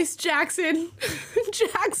really nice, Jackson.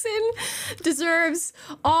 Jackson deserves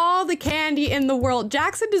all the candy in the world.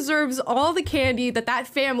 Jackson deserves all the candy that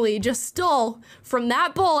family just stole from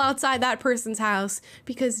that bowl outside that person's house,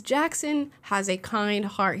 because Jackson has a kind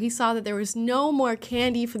heart. He saw that there was no more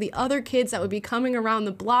candy for the other kids that would be coming around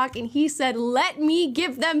the block, and he said, let me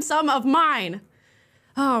give them some of mine.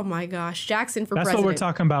 Oh my gosh, Jackson for president. That's what we're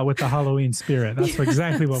talking about with the Halloween spirit. That's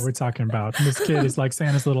exactly what we're talking about. This kid is like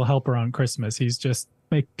Santa's little helper on Christmas. He's just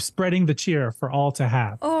spreading the cheer for all to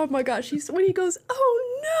have. Oh my gosh, when he goes,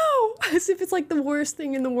 oh no, as if it's like the worst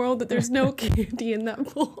thing in the world that there's no candy in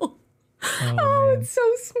that bowl. Oh, it's so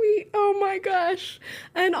sweet. Oh my gosh.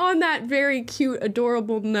 And on that very cute,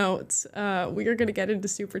 adorable note, we are going to get into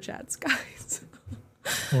Super Chats, guys.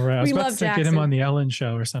 All right. I was about to say get him on the Ellen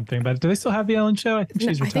show or something, but do they still have the Ellen show? I think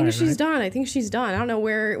she's retired. I think she's done. I think she's done. I don't know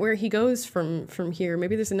where he goes from here.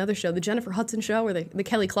 Maybe there's another show, the Jennifer Hudson show or the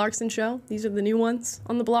Kelly Clarkson show. These are the new ones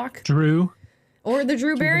on the block. Drew. Or the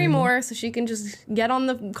Drew Barrymore, so she can just get on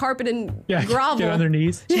the carpet and grovel. Get on their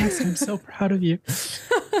knees. Jackson, I'm so proud of you.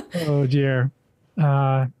 Oh dear.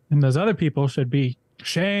 And those other people should be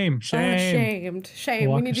shamed. Shame. We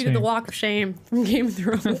need you to do the walk of shame from Game of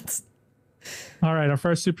Thrones. All right, our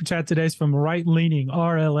first super chat today is from Right Leaning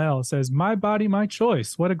RLL. It says, my body, my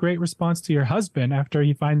choice. What a great response to your husband after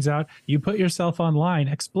he finds out you put yourself online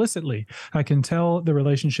explicitly. I can tell the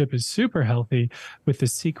relationship is super healthy with the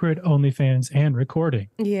secret OnlyFans and recording.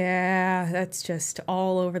 Yeah, that's just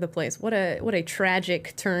all over the place. What a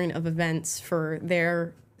tragic turn of events for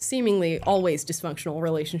their seemingly always dysfunctional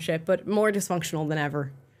relationship, but more dysfunctional than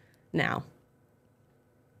ever now.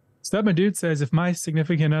 Stubborn Dude says, if my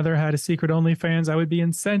significant other had a secret OnlyFans, I would be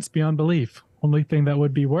incensed beyond belief. Only thing that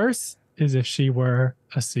would be worse is if she were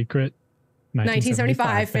a secret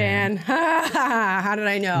 1975 fan. How did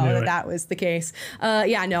I know that was the case?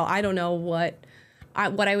 Yeah, no, I don't know what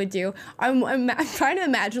I would do. I'm trying to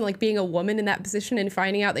imagine like being a woman in that position and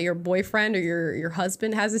finding out that your boyfriend or your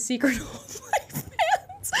husband has a secret OnlyFans.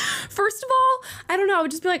 First of all, I don't know. I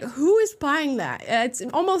would just be like, who is buying that? It's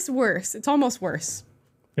almost worse. It's almost worse.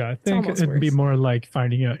 Yeah, I think it'd be more like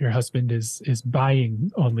finding out your husband is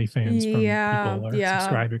buying OnlyFans from people or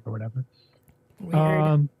subscribing or whatever.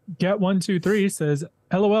 Weird. Get123 says,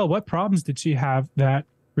 LOL, what problems did she have that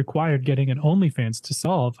required getting an OnlyFans to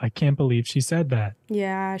solve? I can't believe she said that.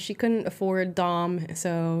 Yeah, she couldn't afford Dom,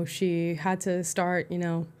 so she had to start,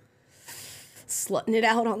 slutting it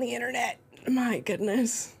out on the internet. My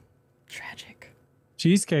goodness. Tragic.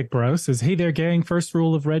 Cheesecake Bro says, hey there, gang. First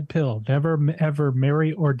rule of Red Pill. Never ever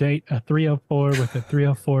marry or date a 304 with a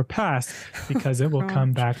 304 pass because it will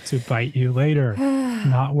come back to bite you later.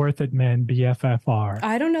 Not worth it, men. BFFR.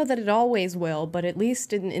 I don't know that it always will, but at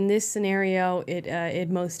least in this scenario, it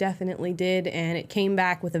most definitely did, and it came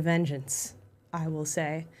back with a vengeance, I will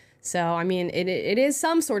say. So, I mean, it is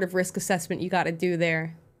some sort of risk assessment you got to do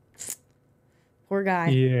there. Poor guy.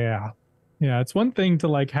 Yeah. Yeah, it's one thing to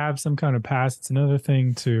like have some kind of past. It's another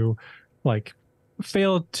thing to like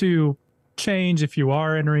fail to change if you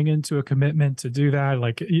are entering into a commitment to do that.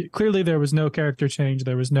 Like clearly there was no character change.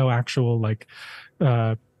 There was no actual like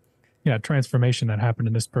transformation that happened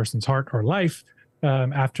in this person's heart or life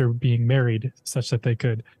after being married such that they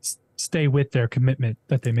could stay with their commitment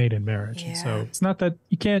that they made in marriage. And so it's not that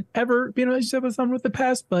you can't ever be in a relationship with someone with the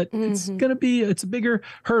past, but it's a bigger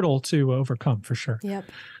hurdle to overcome for sure. Yep.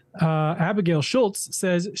 Abigail Schultz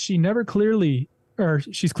says she's clearly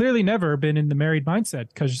never been in the married mindset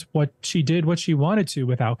because she did what she wanted to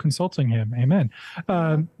without consulting him. Amen.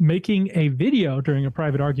 Making a video during a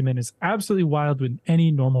private argument is absolutely wild with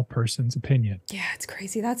any normal person's opinion. Yeah, it's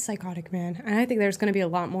crazy. That's psychotic, man. And I think there's going to be a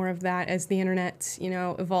lot more of that as the internet,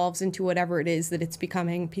 evolves into whatever it is that it's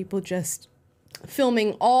becoming. People just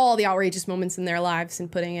filming all the outrageous moments in their lives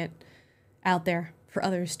and putting it out there for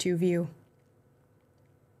others to view.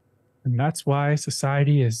 And that's why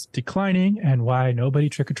society is declining and why nobody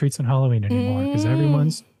trick-or-treats on Halloween anymore, because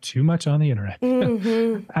everyone's too much on the internet.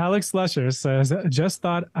 Alex Lusher says, just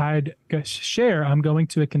thought I'd share I'm going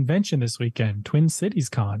to a convention this weekend, Twin Cities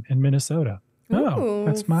Con in Minnesota. Ooh,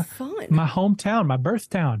 that's fun. my hometown, my birth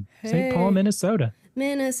town, St. Paul, Minnesota.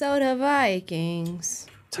 Minnesota Vikings.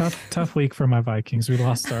 Tough week for my Vikings. We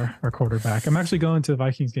lost our quarterback. I'm actually going to the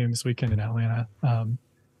Vikings game this weekend in Atlanta,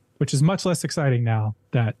 which is much less exciting now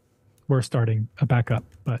that we're starting a backup,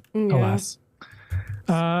 but alas.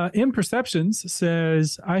 Imperceptions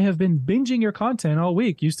says, I have been binging your content all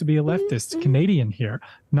week. Used to be a leftist Canadian here.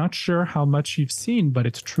 Not sure how much you've seen, but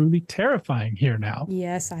it's truly terrifying here now.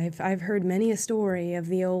 Yes, I've heard many a story of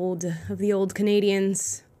the old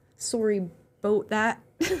Canadians. Sorry about that.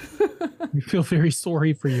 We feel very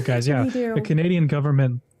sorry for you guys. Yeah, We do. The Canadian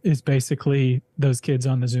government is basically those kids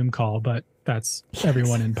on the Zoom call, but that's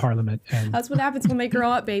everyone in Parliament. And that's what happens when they grow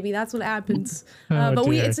up, baby. That's what happens. But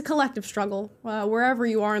it's a collective struggle. Wherever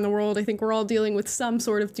you are in the world, I think we're all dealing with some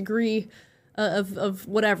sort of degree of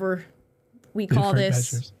whatever we call different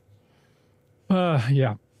this. Measures.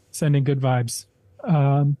 Yeah, sending good vibes.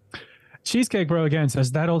 Cheesecake Bro again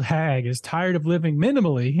says, that old hag is tired of living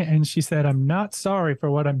minimally. And she said, I'm not sorry for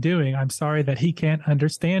what I'm doing. I'm sorry that he can't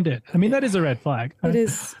understand it. I mean, that is a red flag. It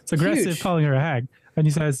is. It's aggressive huge. calling her a hag. And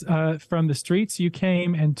he says, from the streets you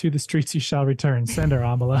came and to the streets you shall return. Send her,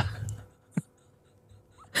 Amala.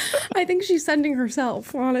 I think she's sending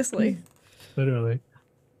herself, honestly. Literally.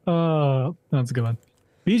 Oh, that's a good one.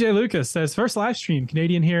 BJ Lucas says, first live stream,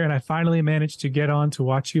 Canadian here, and I finally managed to get on to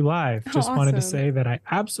watch you live. Just wanted to awesome. say that I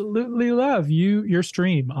absolutely love your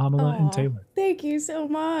stream, Amala and Taylor. Thank you so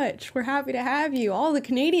much. We're happy to have you. All the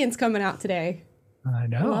Canadians coming out today. I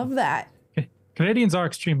know. I love that. Canadians are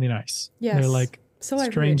extremely nice. Yes. They're like So I've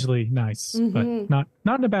heard. strangely nice, but not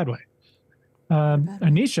in a bad way.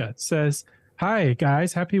 Anisha says, hi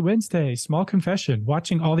guys, happy Wednesday. Small confession.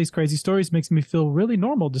 Watching all these crazy stories makes me feel really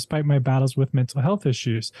normal despite my battles with mental health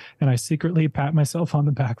issues. And I secretly pat myself on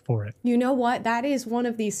the back for it. You know what? That is one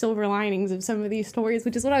of the silver linings of some of these stories,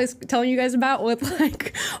 which is what I was telling you guys about with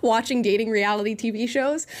like watching dating reality TV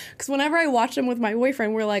shows. Because whenever I watch them with my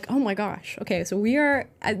boyfriend, we're like, oh my gosh, okay, so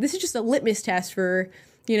this is just a litmus test for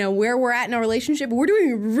where we're at in our relationship. We're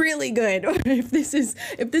doing really good if this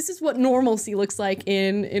is what normalcy looks like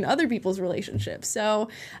in other people's relationships. So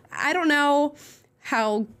I don't know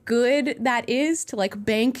how good that is to like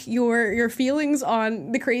bank your feelings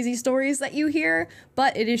on the crazy stories that you hear,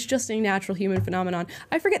 but it is just a natural human phenomenon.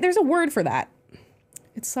 I forget, there's a word for that.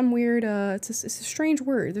 It's some weird, it's a strange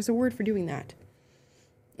word. There's a word for doing that.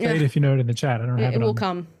 Say it if you know it in the chat. I don't have it will on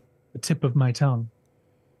come. The tip of my tongue.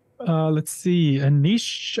 Let's see.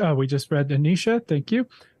 Anisha, we just read Anisha. Thank you.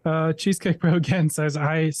 Cheesecake Bro again says,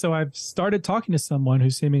 I've started talking to someone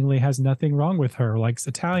who seemingly has nothing wrong with her, likes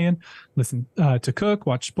Italian, listen to cook,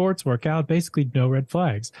 watch sports, work out, basically no red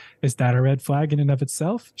flags. Is that a red flag in and of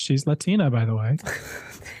itself? She's Latina, by the way.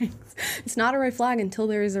 Thanks. It's not a red flag until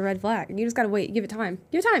there is a red flag. You just gotta wait. Give it time.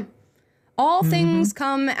 Give it time. All things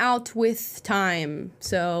come out with time.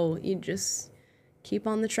 So you just keep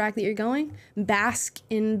on the track that you're going, bask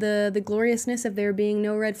in the gloriousness of there being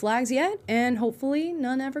no red flags yet, and hopefully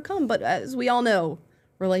none ever come. But as we all know,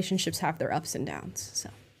 relationships have their ups and downs.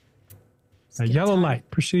 So A yellow light.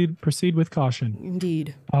 Proceed with caution.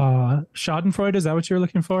 Indeed. Schadenfreude, is that what you're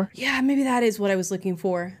looking for? Yeah, maybe that is what I was looking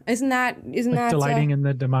for. Isn't that delighting in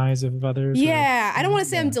the demise of others? Yeah, I don't want to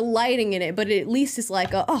say I'm delighting in it, but at least it's like,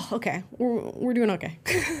 oh, okay, we're doing okay.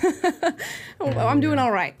 I'm doing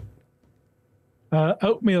all right.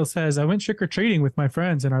 Oatmeal says, I went trick-or-treating with my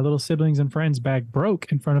friends and our little siblings and friends' bag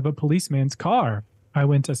broke in front of a policeman's car. I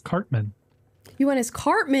went as Cartman. You went as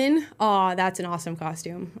Cartman? Oh, that's an awesome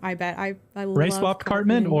costume. I bet. I love Race swapped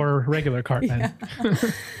Cartman or regular Cartman? Yeah.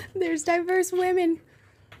 There's diverse women.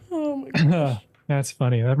 Oh my gosh. That's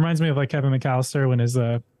funny. That reminds me of like Kevin McAllister when his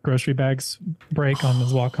grocery bags break on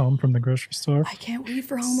his walk home from the grocery store. I can't wait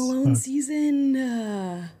for Home Alone season.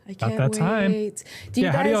 I can't that wait. Time.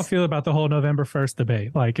 How do y'all feel about the whole November 1st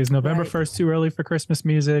debate? Like, is November 1st too early for Christmas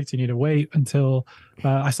music? Do you need to wait until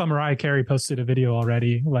I saw Mariah Carey posted a video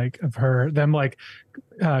already, like of them like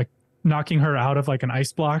knocking her out of like an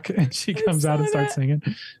ice block, and she comes out and starts singing.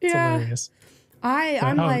 It's hilarious.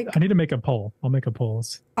 I'm like, I need to make a poll. I'll make a poll.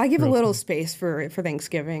 I give a little space for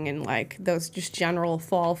Thanksgiving and like those just general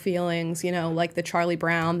fall feelings, you know, like the Charlie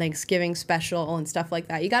Brown Thanksgiving special and stuff like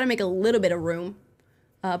that. You got to make a little bit of room,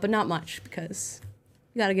 but not much, because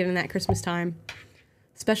you got to get in that Christmas time,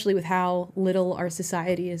 especially with how little our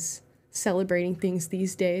society is celebrating things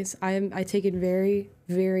these days. I take it very,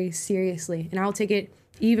 very seriously, and I'll take it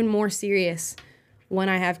even more serious when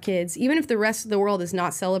I have kids. Even if the rest of the world is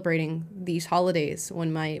not celebrating these holidays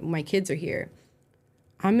when my kids are here,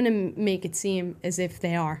 I'm going to make it seem as if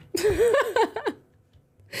they are.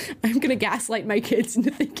 I'm going to gaslight my kids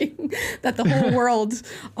into thinking that the whole world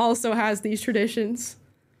also has these traditions.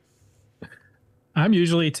 I'm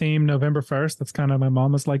usually team November 1st. That's kind of, my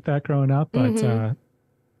mom was like that growing up. But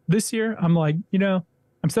this year, I'm like, you know,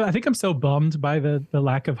 I think I'm so bummed by the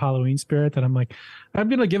lack of Halloween spirit that I'm like, I'm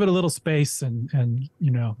gonna give it a little space and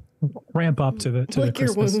you know, ramp up to the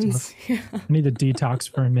Christmas stuff. Yeah. I need to detox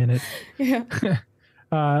for a minute. Yeah.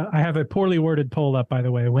 I have a poorly worded poll up, by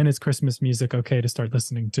the way. When is Christmas music okay to start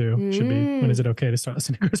listening to? Should be, when is it okay to start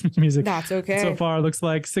listening to Christmas music? That's okay. So far, it looks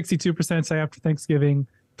like 62% say after Thanksgiving,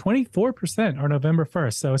 24% are November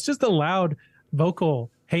 1st. So it's just the loud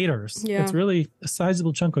vocal haters. Yeah. It's really a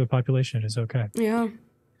sizable chunk of the population is okay. Yeah.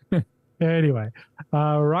 Anyway,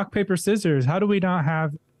 rock, paper, scissors. How do we not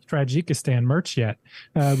have Tajikistan merch yet?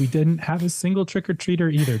 We didn't have a single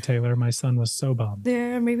trick-or-treater either, Taylor. My son was so bummed.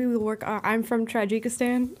 Yeah, maybe we'll work. I'm from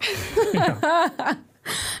Tajikistan.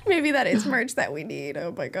 Maybe that is merch that we need.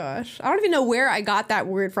 Oh my gosh. I don't even know where I got that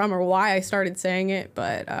word from or why I started saying it,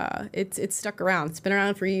 but it's stuck around. It's been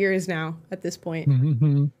around for years now at this point.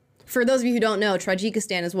 Mm-hmm. For those of you who don't know,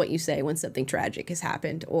 Tajikistan is what you say when something tragic has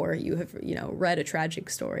happened or you have, you know, read a tragic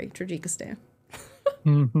story. Tajikistan.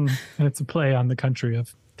 And it's a play on the country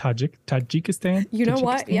of Tajikistan. You know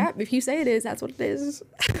what? Yeah, if you say it is, that's what it is.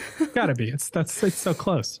 Gotta be. It's so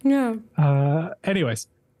close. Yeah. Anyways,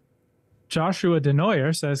 Joshua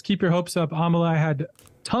Denoyer says, keep your hopes up. Amelie had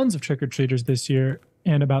tons of trick-or-treaters this year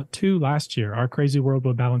and about 2 last year. Our crazy world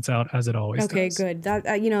will balance out as it always does. Okay, good.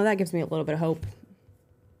 That you know, that gives me a little bit of hope.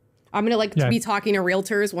 I'm going to be talking to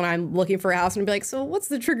realtors when I'm looking for a house and be like, so what's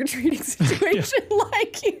the trick-or-treating situation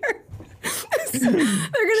like here? They're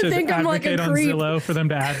going to think I'm like a creep. On Zillow for them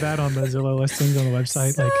to add that on the Zillow listings on the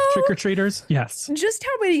website. So, like trick-or-treaters? Yes. Just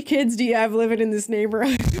how many kids do you have living in this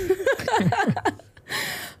neighborhood?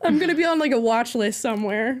 I'm going to be on like a watch list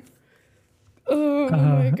somewhere. Oh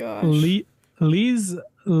my gosh. Lise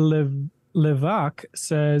Levac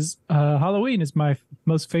says, Halloween is my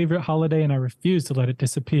most favorite holiday and I refuse to let it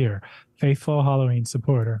disappear. Faithful Halloween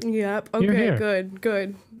supporter. Yep. Okay,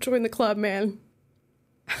 good. Join the club, man.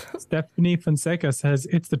 Stephanie Fonseca says,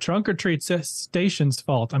 it's the trunk or treat station's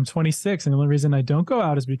fault. I'm 26 and the only reason I don't go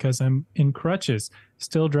out is because I'm in crutches,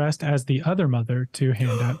 still dressed as the other mother to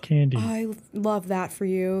hand out candy. I love that for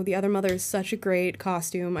you. The other mother is such a great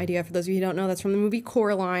costume idea. For those of you who don't know, that's from the movie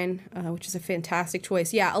Coraline, which is a fantastic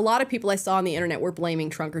choice. Yeah, a lot of people I saw on the internet were blaming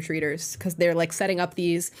trunk or treaters because they're like setting up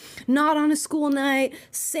these not on a school night,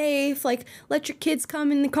 safe, like let your kids come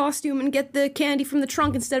in the costume and get the candy from the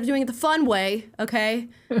trunk instead of doing it the fun way, okay?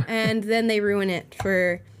 And then they ruin it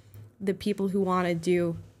for the people who want to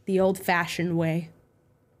do the old-fashioned way.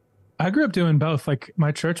 I grew up doing both. Like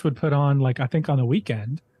my church would put on, like I think on the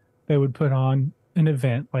weekend, they would put on an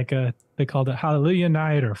event like they called it Hallelujah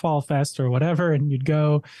Night or Fall Fest or whatever, and you'd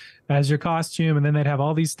go as your costume, and then they'd have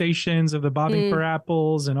all these stations of the bobbing for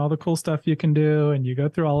apples and all the cool stuff you can do, and you go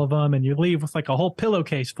through all of them, and you leave with like a whole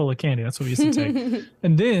pillowcase full of candy. That's what we used to take.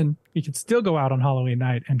 And then you could still go out on Halloween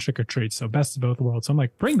night and trick or treat. So best of both worlds. So I'm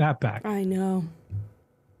like, bring that back. I know.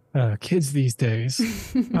 Kids these days.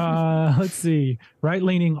 Let's see.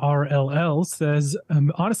 Right-leaning RLL says,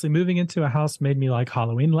 honestly, moving into a house made me like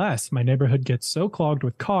Halloween less. My neighborhood gets so clogged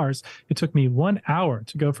with cars. It took me 1 hour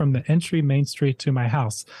to go from the entry main street to my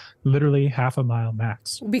house. Literally half a mile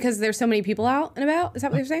max. Because there's so many people out and about? Is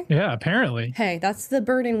that what you're saying? Yeah, apparently. Hey, that's the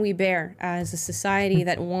burden we bear as a society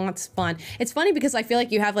that wants fun. It's funny because I feel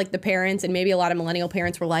like you have like the parents, and maybe a lot of millennial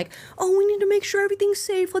parents were like, oh, we need to make sure everything's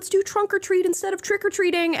safe. Let's do trunk or treat instead of trick or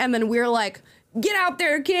treating. And then we're like, get out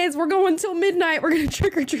there, kids. We're going till midnight. We're going to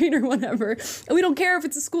trick or treat or whatever. And we don't care if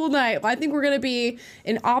it's a school night. I think we're going to be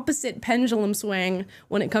an opposite pendulum swing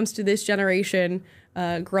when it comes to this generation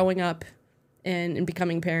growing up and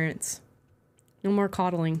becoming parents. No more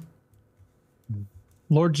coddling.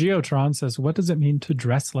 Lord Geotron says, what does it mean to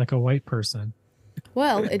dress like a white person?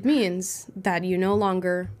 Well, it means that you no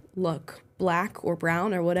longer look black or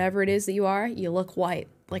brown or whatever it is that you are. You look white.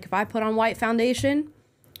 Like if I put on white foundation,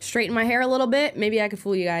 straighten my hair a little bit, maybe I could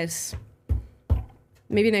fool you guys.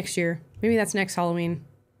 Maybe next year. Maybe that's next Halloween.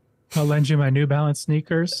 I'll lend you my New Balance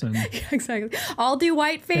sneakers. And yeah, exactly. I'll do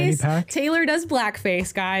whiteface. Taylor does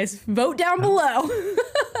blackface, guys. Vote down below.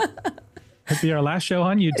 That'd be our last show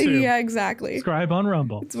on YouTube. Yeah, exactly. Subscribe on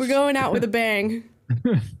Rumble. We're going out with a bang.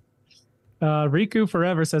 Riku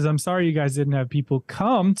Forever says, I'm sorry you guys didn't have people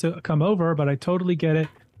come over, but I totally get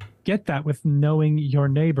that with knowing your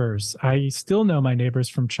neighbors. I still know my neighbors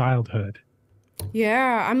from childhood.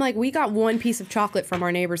 Yeah, I'm like, we got one piece of chocolate from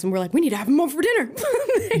our neighbors and we're like, we need to have them over for dinner.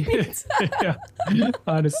 Yeah,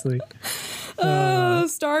 honestly.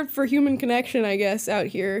 Starved for human connection, I guess, out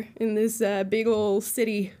here in this big old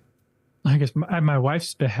city. I guess at my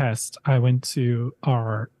wife's behest, I went to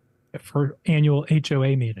our annual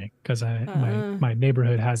HOA meeting because my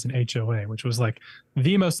neighborhood has an HOA, which was like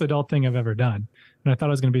the most adult thing I've ever done. And I thought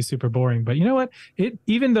it was going to be super boring. But you know what?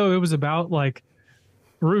 Even though it was about like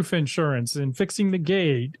roof insurance and fixing the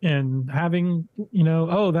gate and having,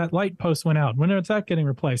 that light post went out. When is that getting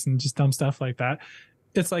replaced? And just dumb stuff like that.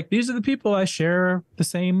 It's like, these are the people I share the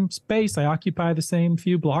same space. I occupy the same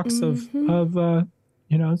few blocks of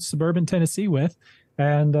suburban Tennessee with.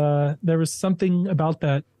 And there was something about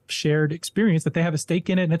that shared experience that they have a stake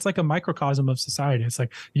in it, and it's like a microcosm of society. It's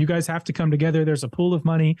like, you guys have to come together. There's a pool of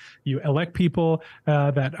money. You elect people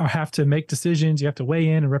that have to make decisions. You have to weigh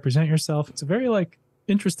in and represent yourself. It's a very like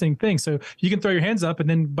interesting thing. So you can throw your hands up,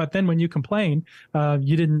 but then when you complain,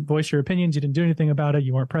 you didn't voice your opinions. You didn't do anything about it.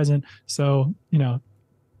 You weren't present. So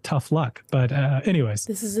tough luck. But anyways,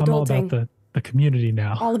 this is I'm all about the community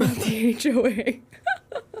now. All about the HOA.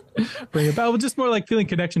 Bring it back. Well, just more like feeling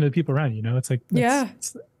connection to the people around you. It's like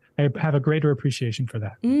I have a greater appreciation for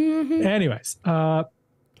that. Mm-hmm. Anyways,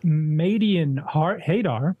 Madian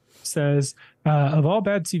Hadar says, of all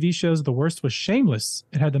bad TV shows, the worst was Shameless.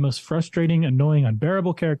 It had the most frustrating, annoying,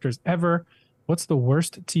 unbearable characters ever. What's the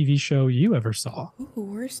worst TV show you ever saw? Ooh,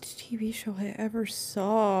 worst TV show I ever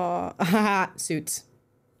saw. Suits.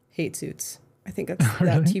 Hate Suits. I think that's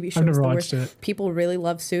that TV show. I've never the watched worst. it. People really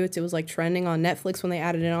love Suits. It was like trending on Netflix when they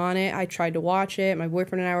added it on it. I tried to watch it. My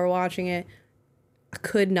boyfriend and I were watching it. I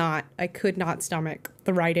could not stomach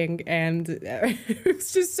the writing, and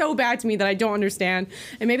it's just so bad to me that I don't understand.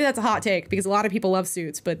 And maybe that's a hot take because a lot of people love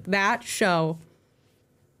Suits, but that show,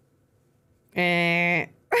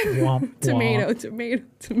 Womp, tomato.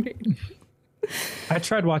 I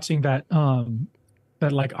tried watching that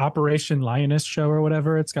like Operation Lioness show or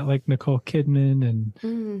whatever. It's got like Nicole Kidman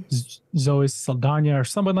and Zoe Saldana or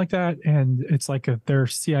someone like that. And it's like they're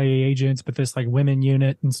CIA agents, but this like women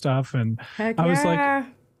unit and stuff. And I was like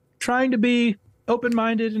trying to be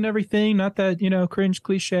open-minded and everything. Not that, cringe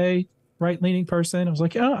cliche, right-leaning person. I was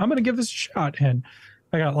like, I'm going to give this a shot. And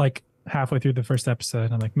I got like halfway through the first episode.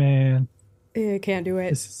 And I'm like, man, I can't do it.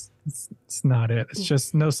 It's not it. It's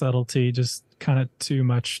just no subtlety, just kind of too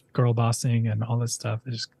much girl bossing and all this stuff.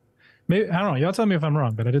 It just maybe I don't know. Y'all tell me if I'm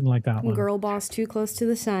wrong, but I didn't like that one. Girl boss too close to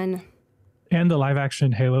the sun. And the live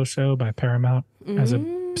action Halo show by Paramount. As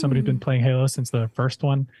somebody who's been playing Halo since the first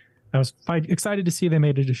one, I was excited to see they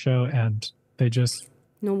made it a show, and they just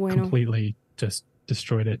completely just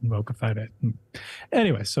destroyed it and wokeified it.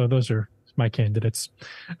 Anyway, so those are my candidates.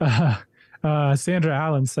 Sandra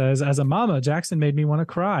Allen says, as a mama, Jackson made me want to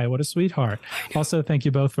cry. What a sweetheart. Also, thank you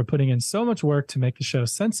both for putting in so much work to make the show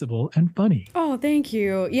sensible and funny. Oh, thank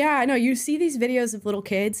you. Yeah, I know. You see these videos of little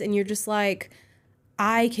kids and you're just like,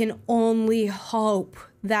 I can only hope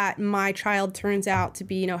that my child turns out to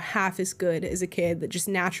be, half as good as a kid that just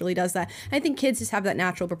naturally does that. I think kids just have that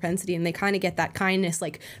natural propensity and they kind of get that kindness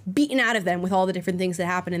like beaten out of them with all the different things that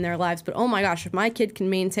happen in their lives. But oh my gosh, if my kid can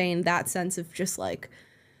maintain that sense of just like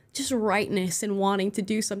just rightness and wanting to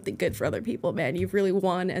do something good for other people, man. You've really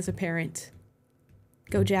won as a parent.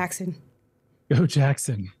 Go Jackson. Go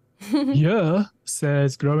Jackson. Yeah,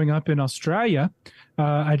 says, growing up in Australia,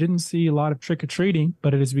 I didn't see a lot of trick-or-treating,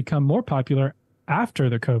 but it has become more popular after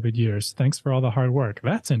the COVID years. Thanks for all the hard work.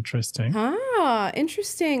 That's interesting. Ah,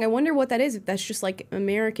 interesting. I wonder what that is. If that's just like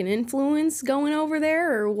American influence going over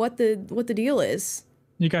there, or what the deal is.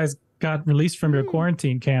 You guys got released from your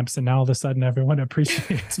quarantine camps, and now all of a sudden everyone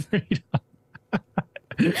appreciates freedom.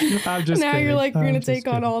 I'm just now kidding. you're like, you're going to take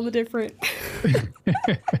on all the different...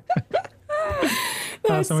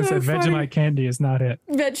 Someone so said funny. Vegemite candy is not it.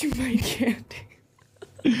 Vegemite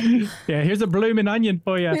candy. Yeah, here's a blooming onion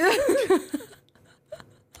for you.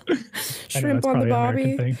 Shrimp on the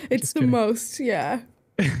bobby. It's the most, yeah.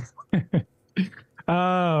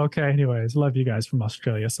 Oh, okay. Anyways, love you guys from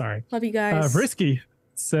Australia. Sorry. Love you guys. Risky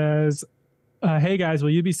says, hey guys, will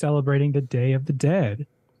you be celebrating the Day of the Dead?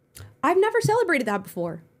 I've never celebrated that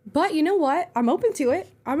before. But you know what? I'm open to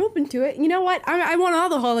it. You know what? I want all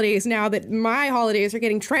the holidays now that my holidays are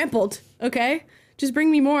getting trampled. Okay? Just bring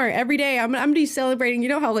me more every day. I'm gonna be celebrating. You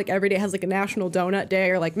know how like every day has like a National Donut Day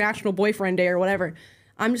or like National Boyfriend Day or whatever.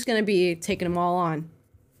 I'm just gonna be taking them all on.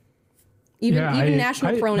 Even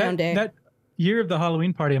National Pronoun Day. That year of the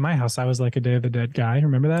Halloween party at my house, I was like a Day of the Dead guy.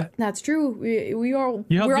 Remember that? That's true. We're all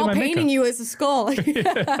my painting makeup. you as a skull.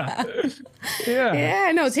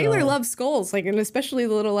 Yeah. No, Taylor loves skulls, like, and especially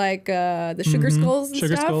the little like the sugar skulls and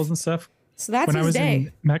sugar stuff. skulls and stuff. So that's when his I was day.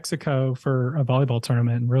 in Mexico for a volleyball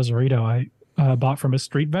tournament in Rosarito, I bought from a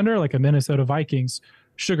street vendor like a Minnesota Vikings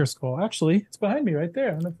sugar skull. Actually, it's behind me right there.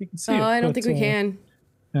 I don't know if you can see it. I don't think we can.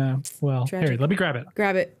 Yeah. Well, Tragic. here, let me grab it.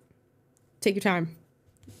 Grab it. Take your time.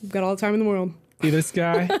 We've got all the time in the world. See this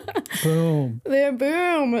guy? Boom. There,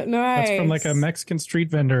 boom. Nice. That's from like a Mexican street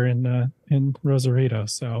vendor in Rosarito.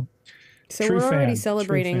 So we're already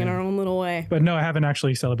celebrating in our own little way. But no, I haven't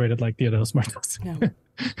actually celebrated like Dia de los Muertos. No.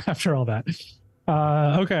 After all that.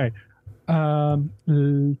 Okay.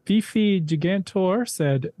 Fifi Gigantor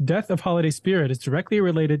said, death of holiday spirit is directly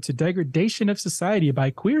related to degradation of society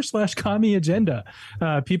by queer/commie agenda.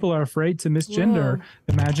 People are afraid to misgender. Whoa.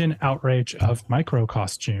 Imagine outrage of micro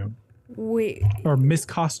costume. Wait. Or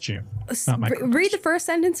miscostume. Read the first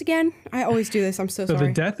sentence again. I always do this. I'm so So sorry.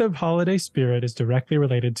 the death of holiday spirit is directly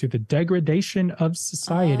related to the degradation of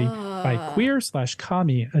society by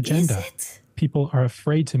queer/commie agenda. Is it? People are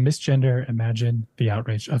afraid to misgender. Imagine the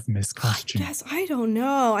outrage of miscostume. Yes, I don't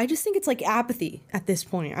know. I just think it's like apathy at this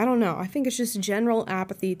point. I don't know. I think it's just general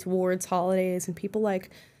apathy towards holidays and people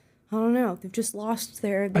like, I don't know. They've just lost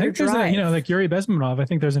their I think drive. there's like Yuri Bezmenov, I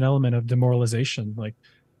think there's an element of demoralization. Like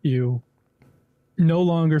you no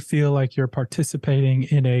longer feel like you're participating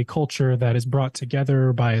in a culture that is brought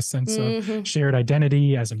together by a sense of shared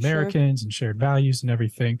identity as Americans and shared values and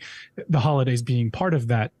everything. The holidays being part of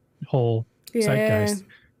that whole zeitgeist.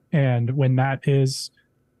 And when that is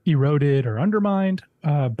eroded or undermined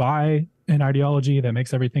by an ideology that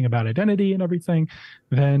makes everything about identity and everything,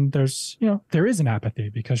 then there is an apathy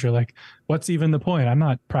because you're like, what's even the point? I'm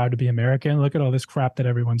not proud to be American. Look at all this crap that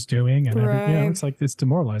everyone's doing. And it's like, it's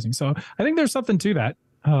demoralizing. So I think there's something to that.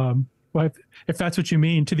 Well, if that's what you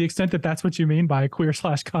mean, to the extent that that's what you mean by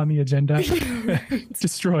queer/commie agenda,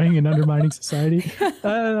 destroying and undermining society,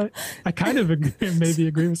 I kind of maybe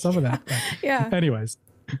agree with some of that. But Yeah. Anyways,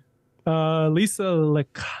 Lisa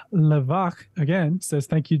Levac again says,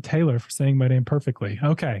 thank you, Taylor, for saying my name perfectly.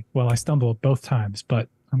 Okay, well, I stumbled both times, but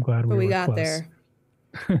I'm glad we got close.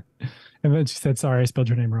 there. And then she said, sorry, I spelled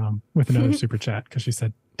your name wrong with another super chat because she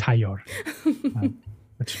said Tayor.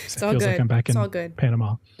 Which feels like I'm back in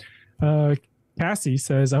Panama. Cassie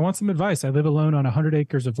says, I want some advice. I live alone on 100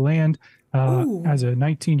 acres of land as a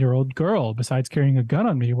 19-year-old girl. Besides carrying a gun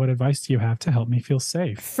on me, what advice do you have to help me feel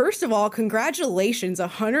safe? First of all, congratulations.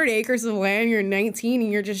 100 acres of land. You're 19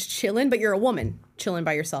 and you're just chilling, but you're a woman chilling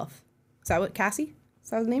by yourself. Is that what, Cassie? Is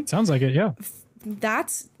that the name? Sounds like it, yeah.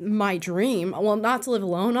 That's my dream. Well, not to live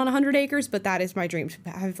alone on 100 acres, but that is my dream, to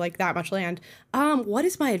have like that much land. What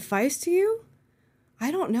is my advice to you? I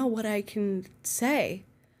don't know what I can say.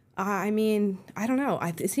 I mean, I don't know.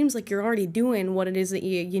 It seems like you're already doing what it is that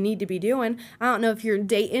you need to be doing. I don't know if you're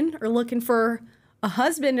dating or looking for a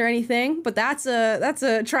husband or anything, but that's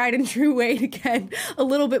a tried and true way to get a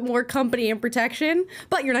little bit more company and protection.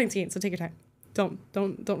 But you're 19, so take your time.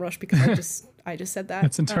 Don't rush because I just said that.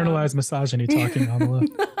 It's internalized misogyny talking on the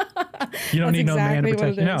left. You don't need no man to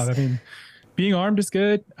protect you. No, I mean, being armed is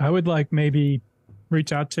good. I would like maybe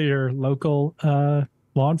reach out to your local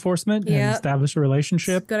law enforcement and establish a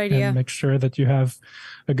relationship. Good idea. And make sure that you have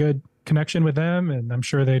a good connection with them. And I'm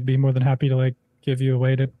sure they'd be more than happy to like give you a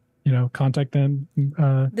way to contact them.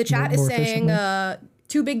 The chat is more saying efficiently.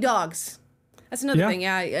 2 big dogs. That's another thing.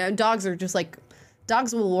 Yeah, dogs are just like,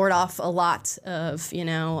 dogs will ward off a lot of,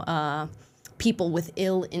 people with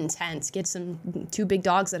ill intent. Get some 2 big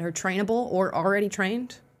dogs that are trainable or already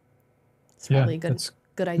trained. It's probably a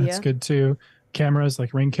good idea. That's good too. Cameras,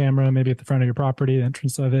 like Ring camera, maybe at the front of your property, the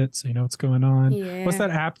entrance of it, so you know what's going on. Yeah. What's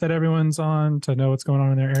that app that everyone's on to know what's going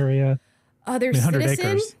on in their area? There's 100 Citizen.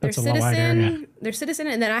 acres. That's There's a wide area. Citizen. There's Citizen,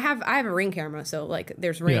 and then I have a Ring camera. So like,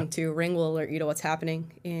 there's Ring too. Ring will alert you to what's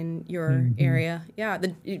happening in your area. Yeah.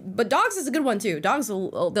 But dogs is a good one too. Dogs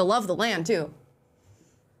they'll love the land too.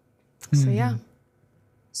 So yeah.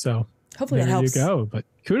 So hopefully there that helps. you go. But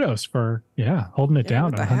kudos for holding it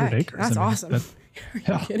down what to the 100 heck? acres. That's awesome. Are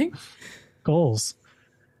you kidding? Goals.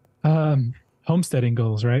 Homesteading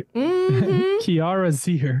goals, right? Kiara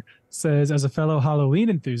Zier says, as a fellow Halloween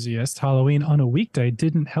enthusiast, Halloween on a weekday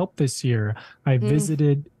didn't help this year. I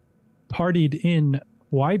partied in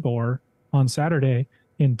Ybor on Saturday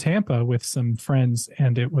in Tampa with some friends,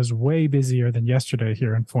 and it was way busier than yesterday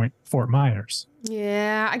here in Fort Myers.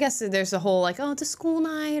 Yeah, I guess there's a whole like, oh, it's a school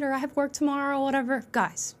night or I have work tomorrow, whatever.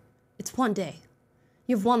 Guys, it's one day.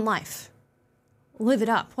 You have one life. Live it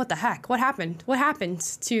up. What the heck? What happened? What happened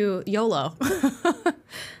to YOLO?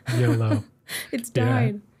 YOLO. It's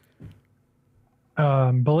died.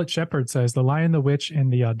 Bullet Shepherd says, the Lion, the Witch,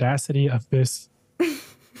 and the audacity of this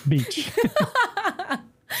beach.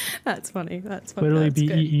 That's funny. That's funny. Literally That's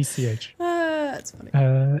good. BEECH. That's funny.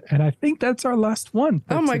 And I think that's our last one.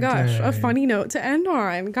 Oh my gosh, a funny note to end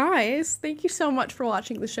on. Guys, thank you so much for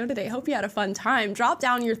watching the show today. Hope you had a fun time. Drop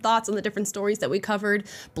down your thoughts on the different stories that we covered.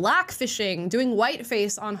 Blackfishing, doing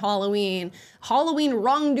whiteface on Halloween, Halloween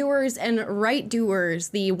wrongdoers and right doers,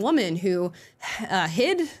 the woman who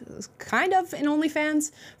hid kind of in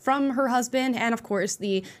OnlyFans from her husband, and of course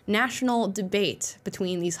the national debate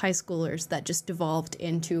between these high schoolers that just devolved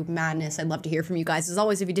into madness. I'd love to hear from you guys. As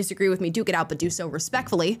always, if you disagree with me, duke it out, but do so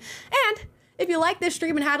respectfully. And if you like this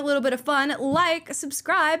stream and had a little bit of fun, like,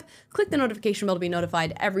 subscribe, click the notification bell to be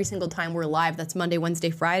notified every single time we're live. That's Monday,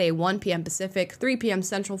 Wednesday, Friday, 1 p.m. Pacific, 3 p.m.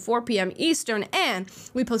 Central, 4 p.m. Eastern, and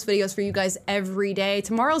we post videos for you guys every day.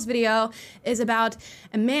 Tomorrow's video is about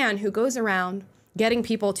a man who goes around getting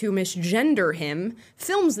people to misgender him,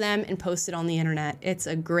 films them, and posts it on the internet. It's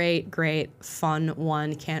a great, great, fun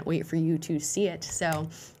one. Can't wait for you to see it. So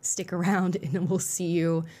stick around, and we'll see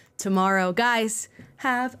you tomorrow. Guys,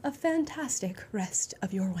 have a fantastic rest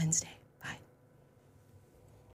of your Wednesday.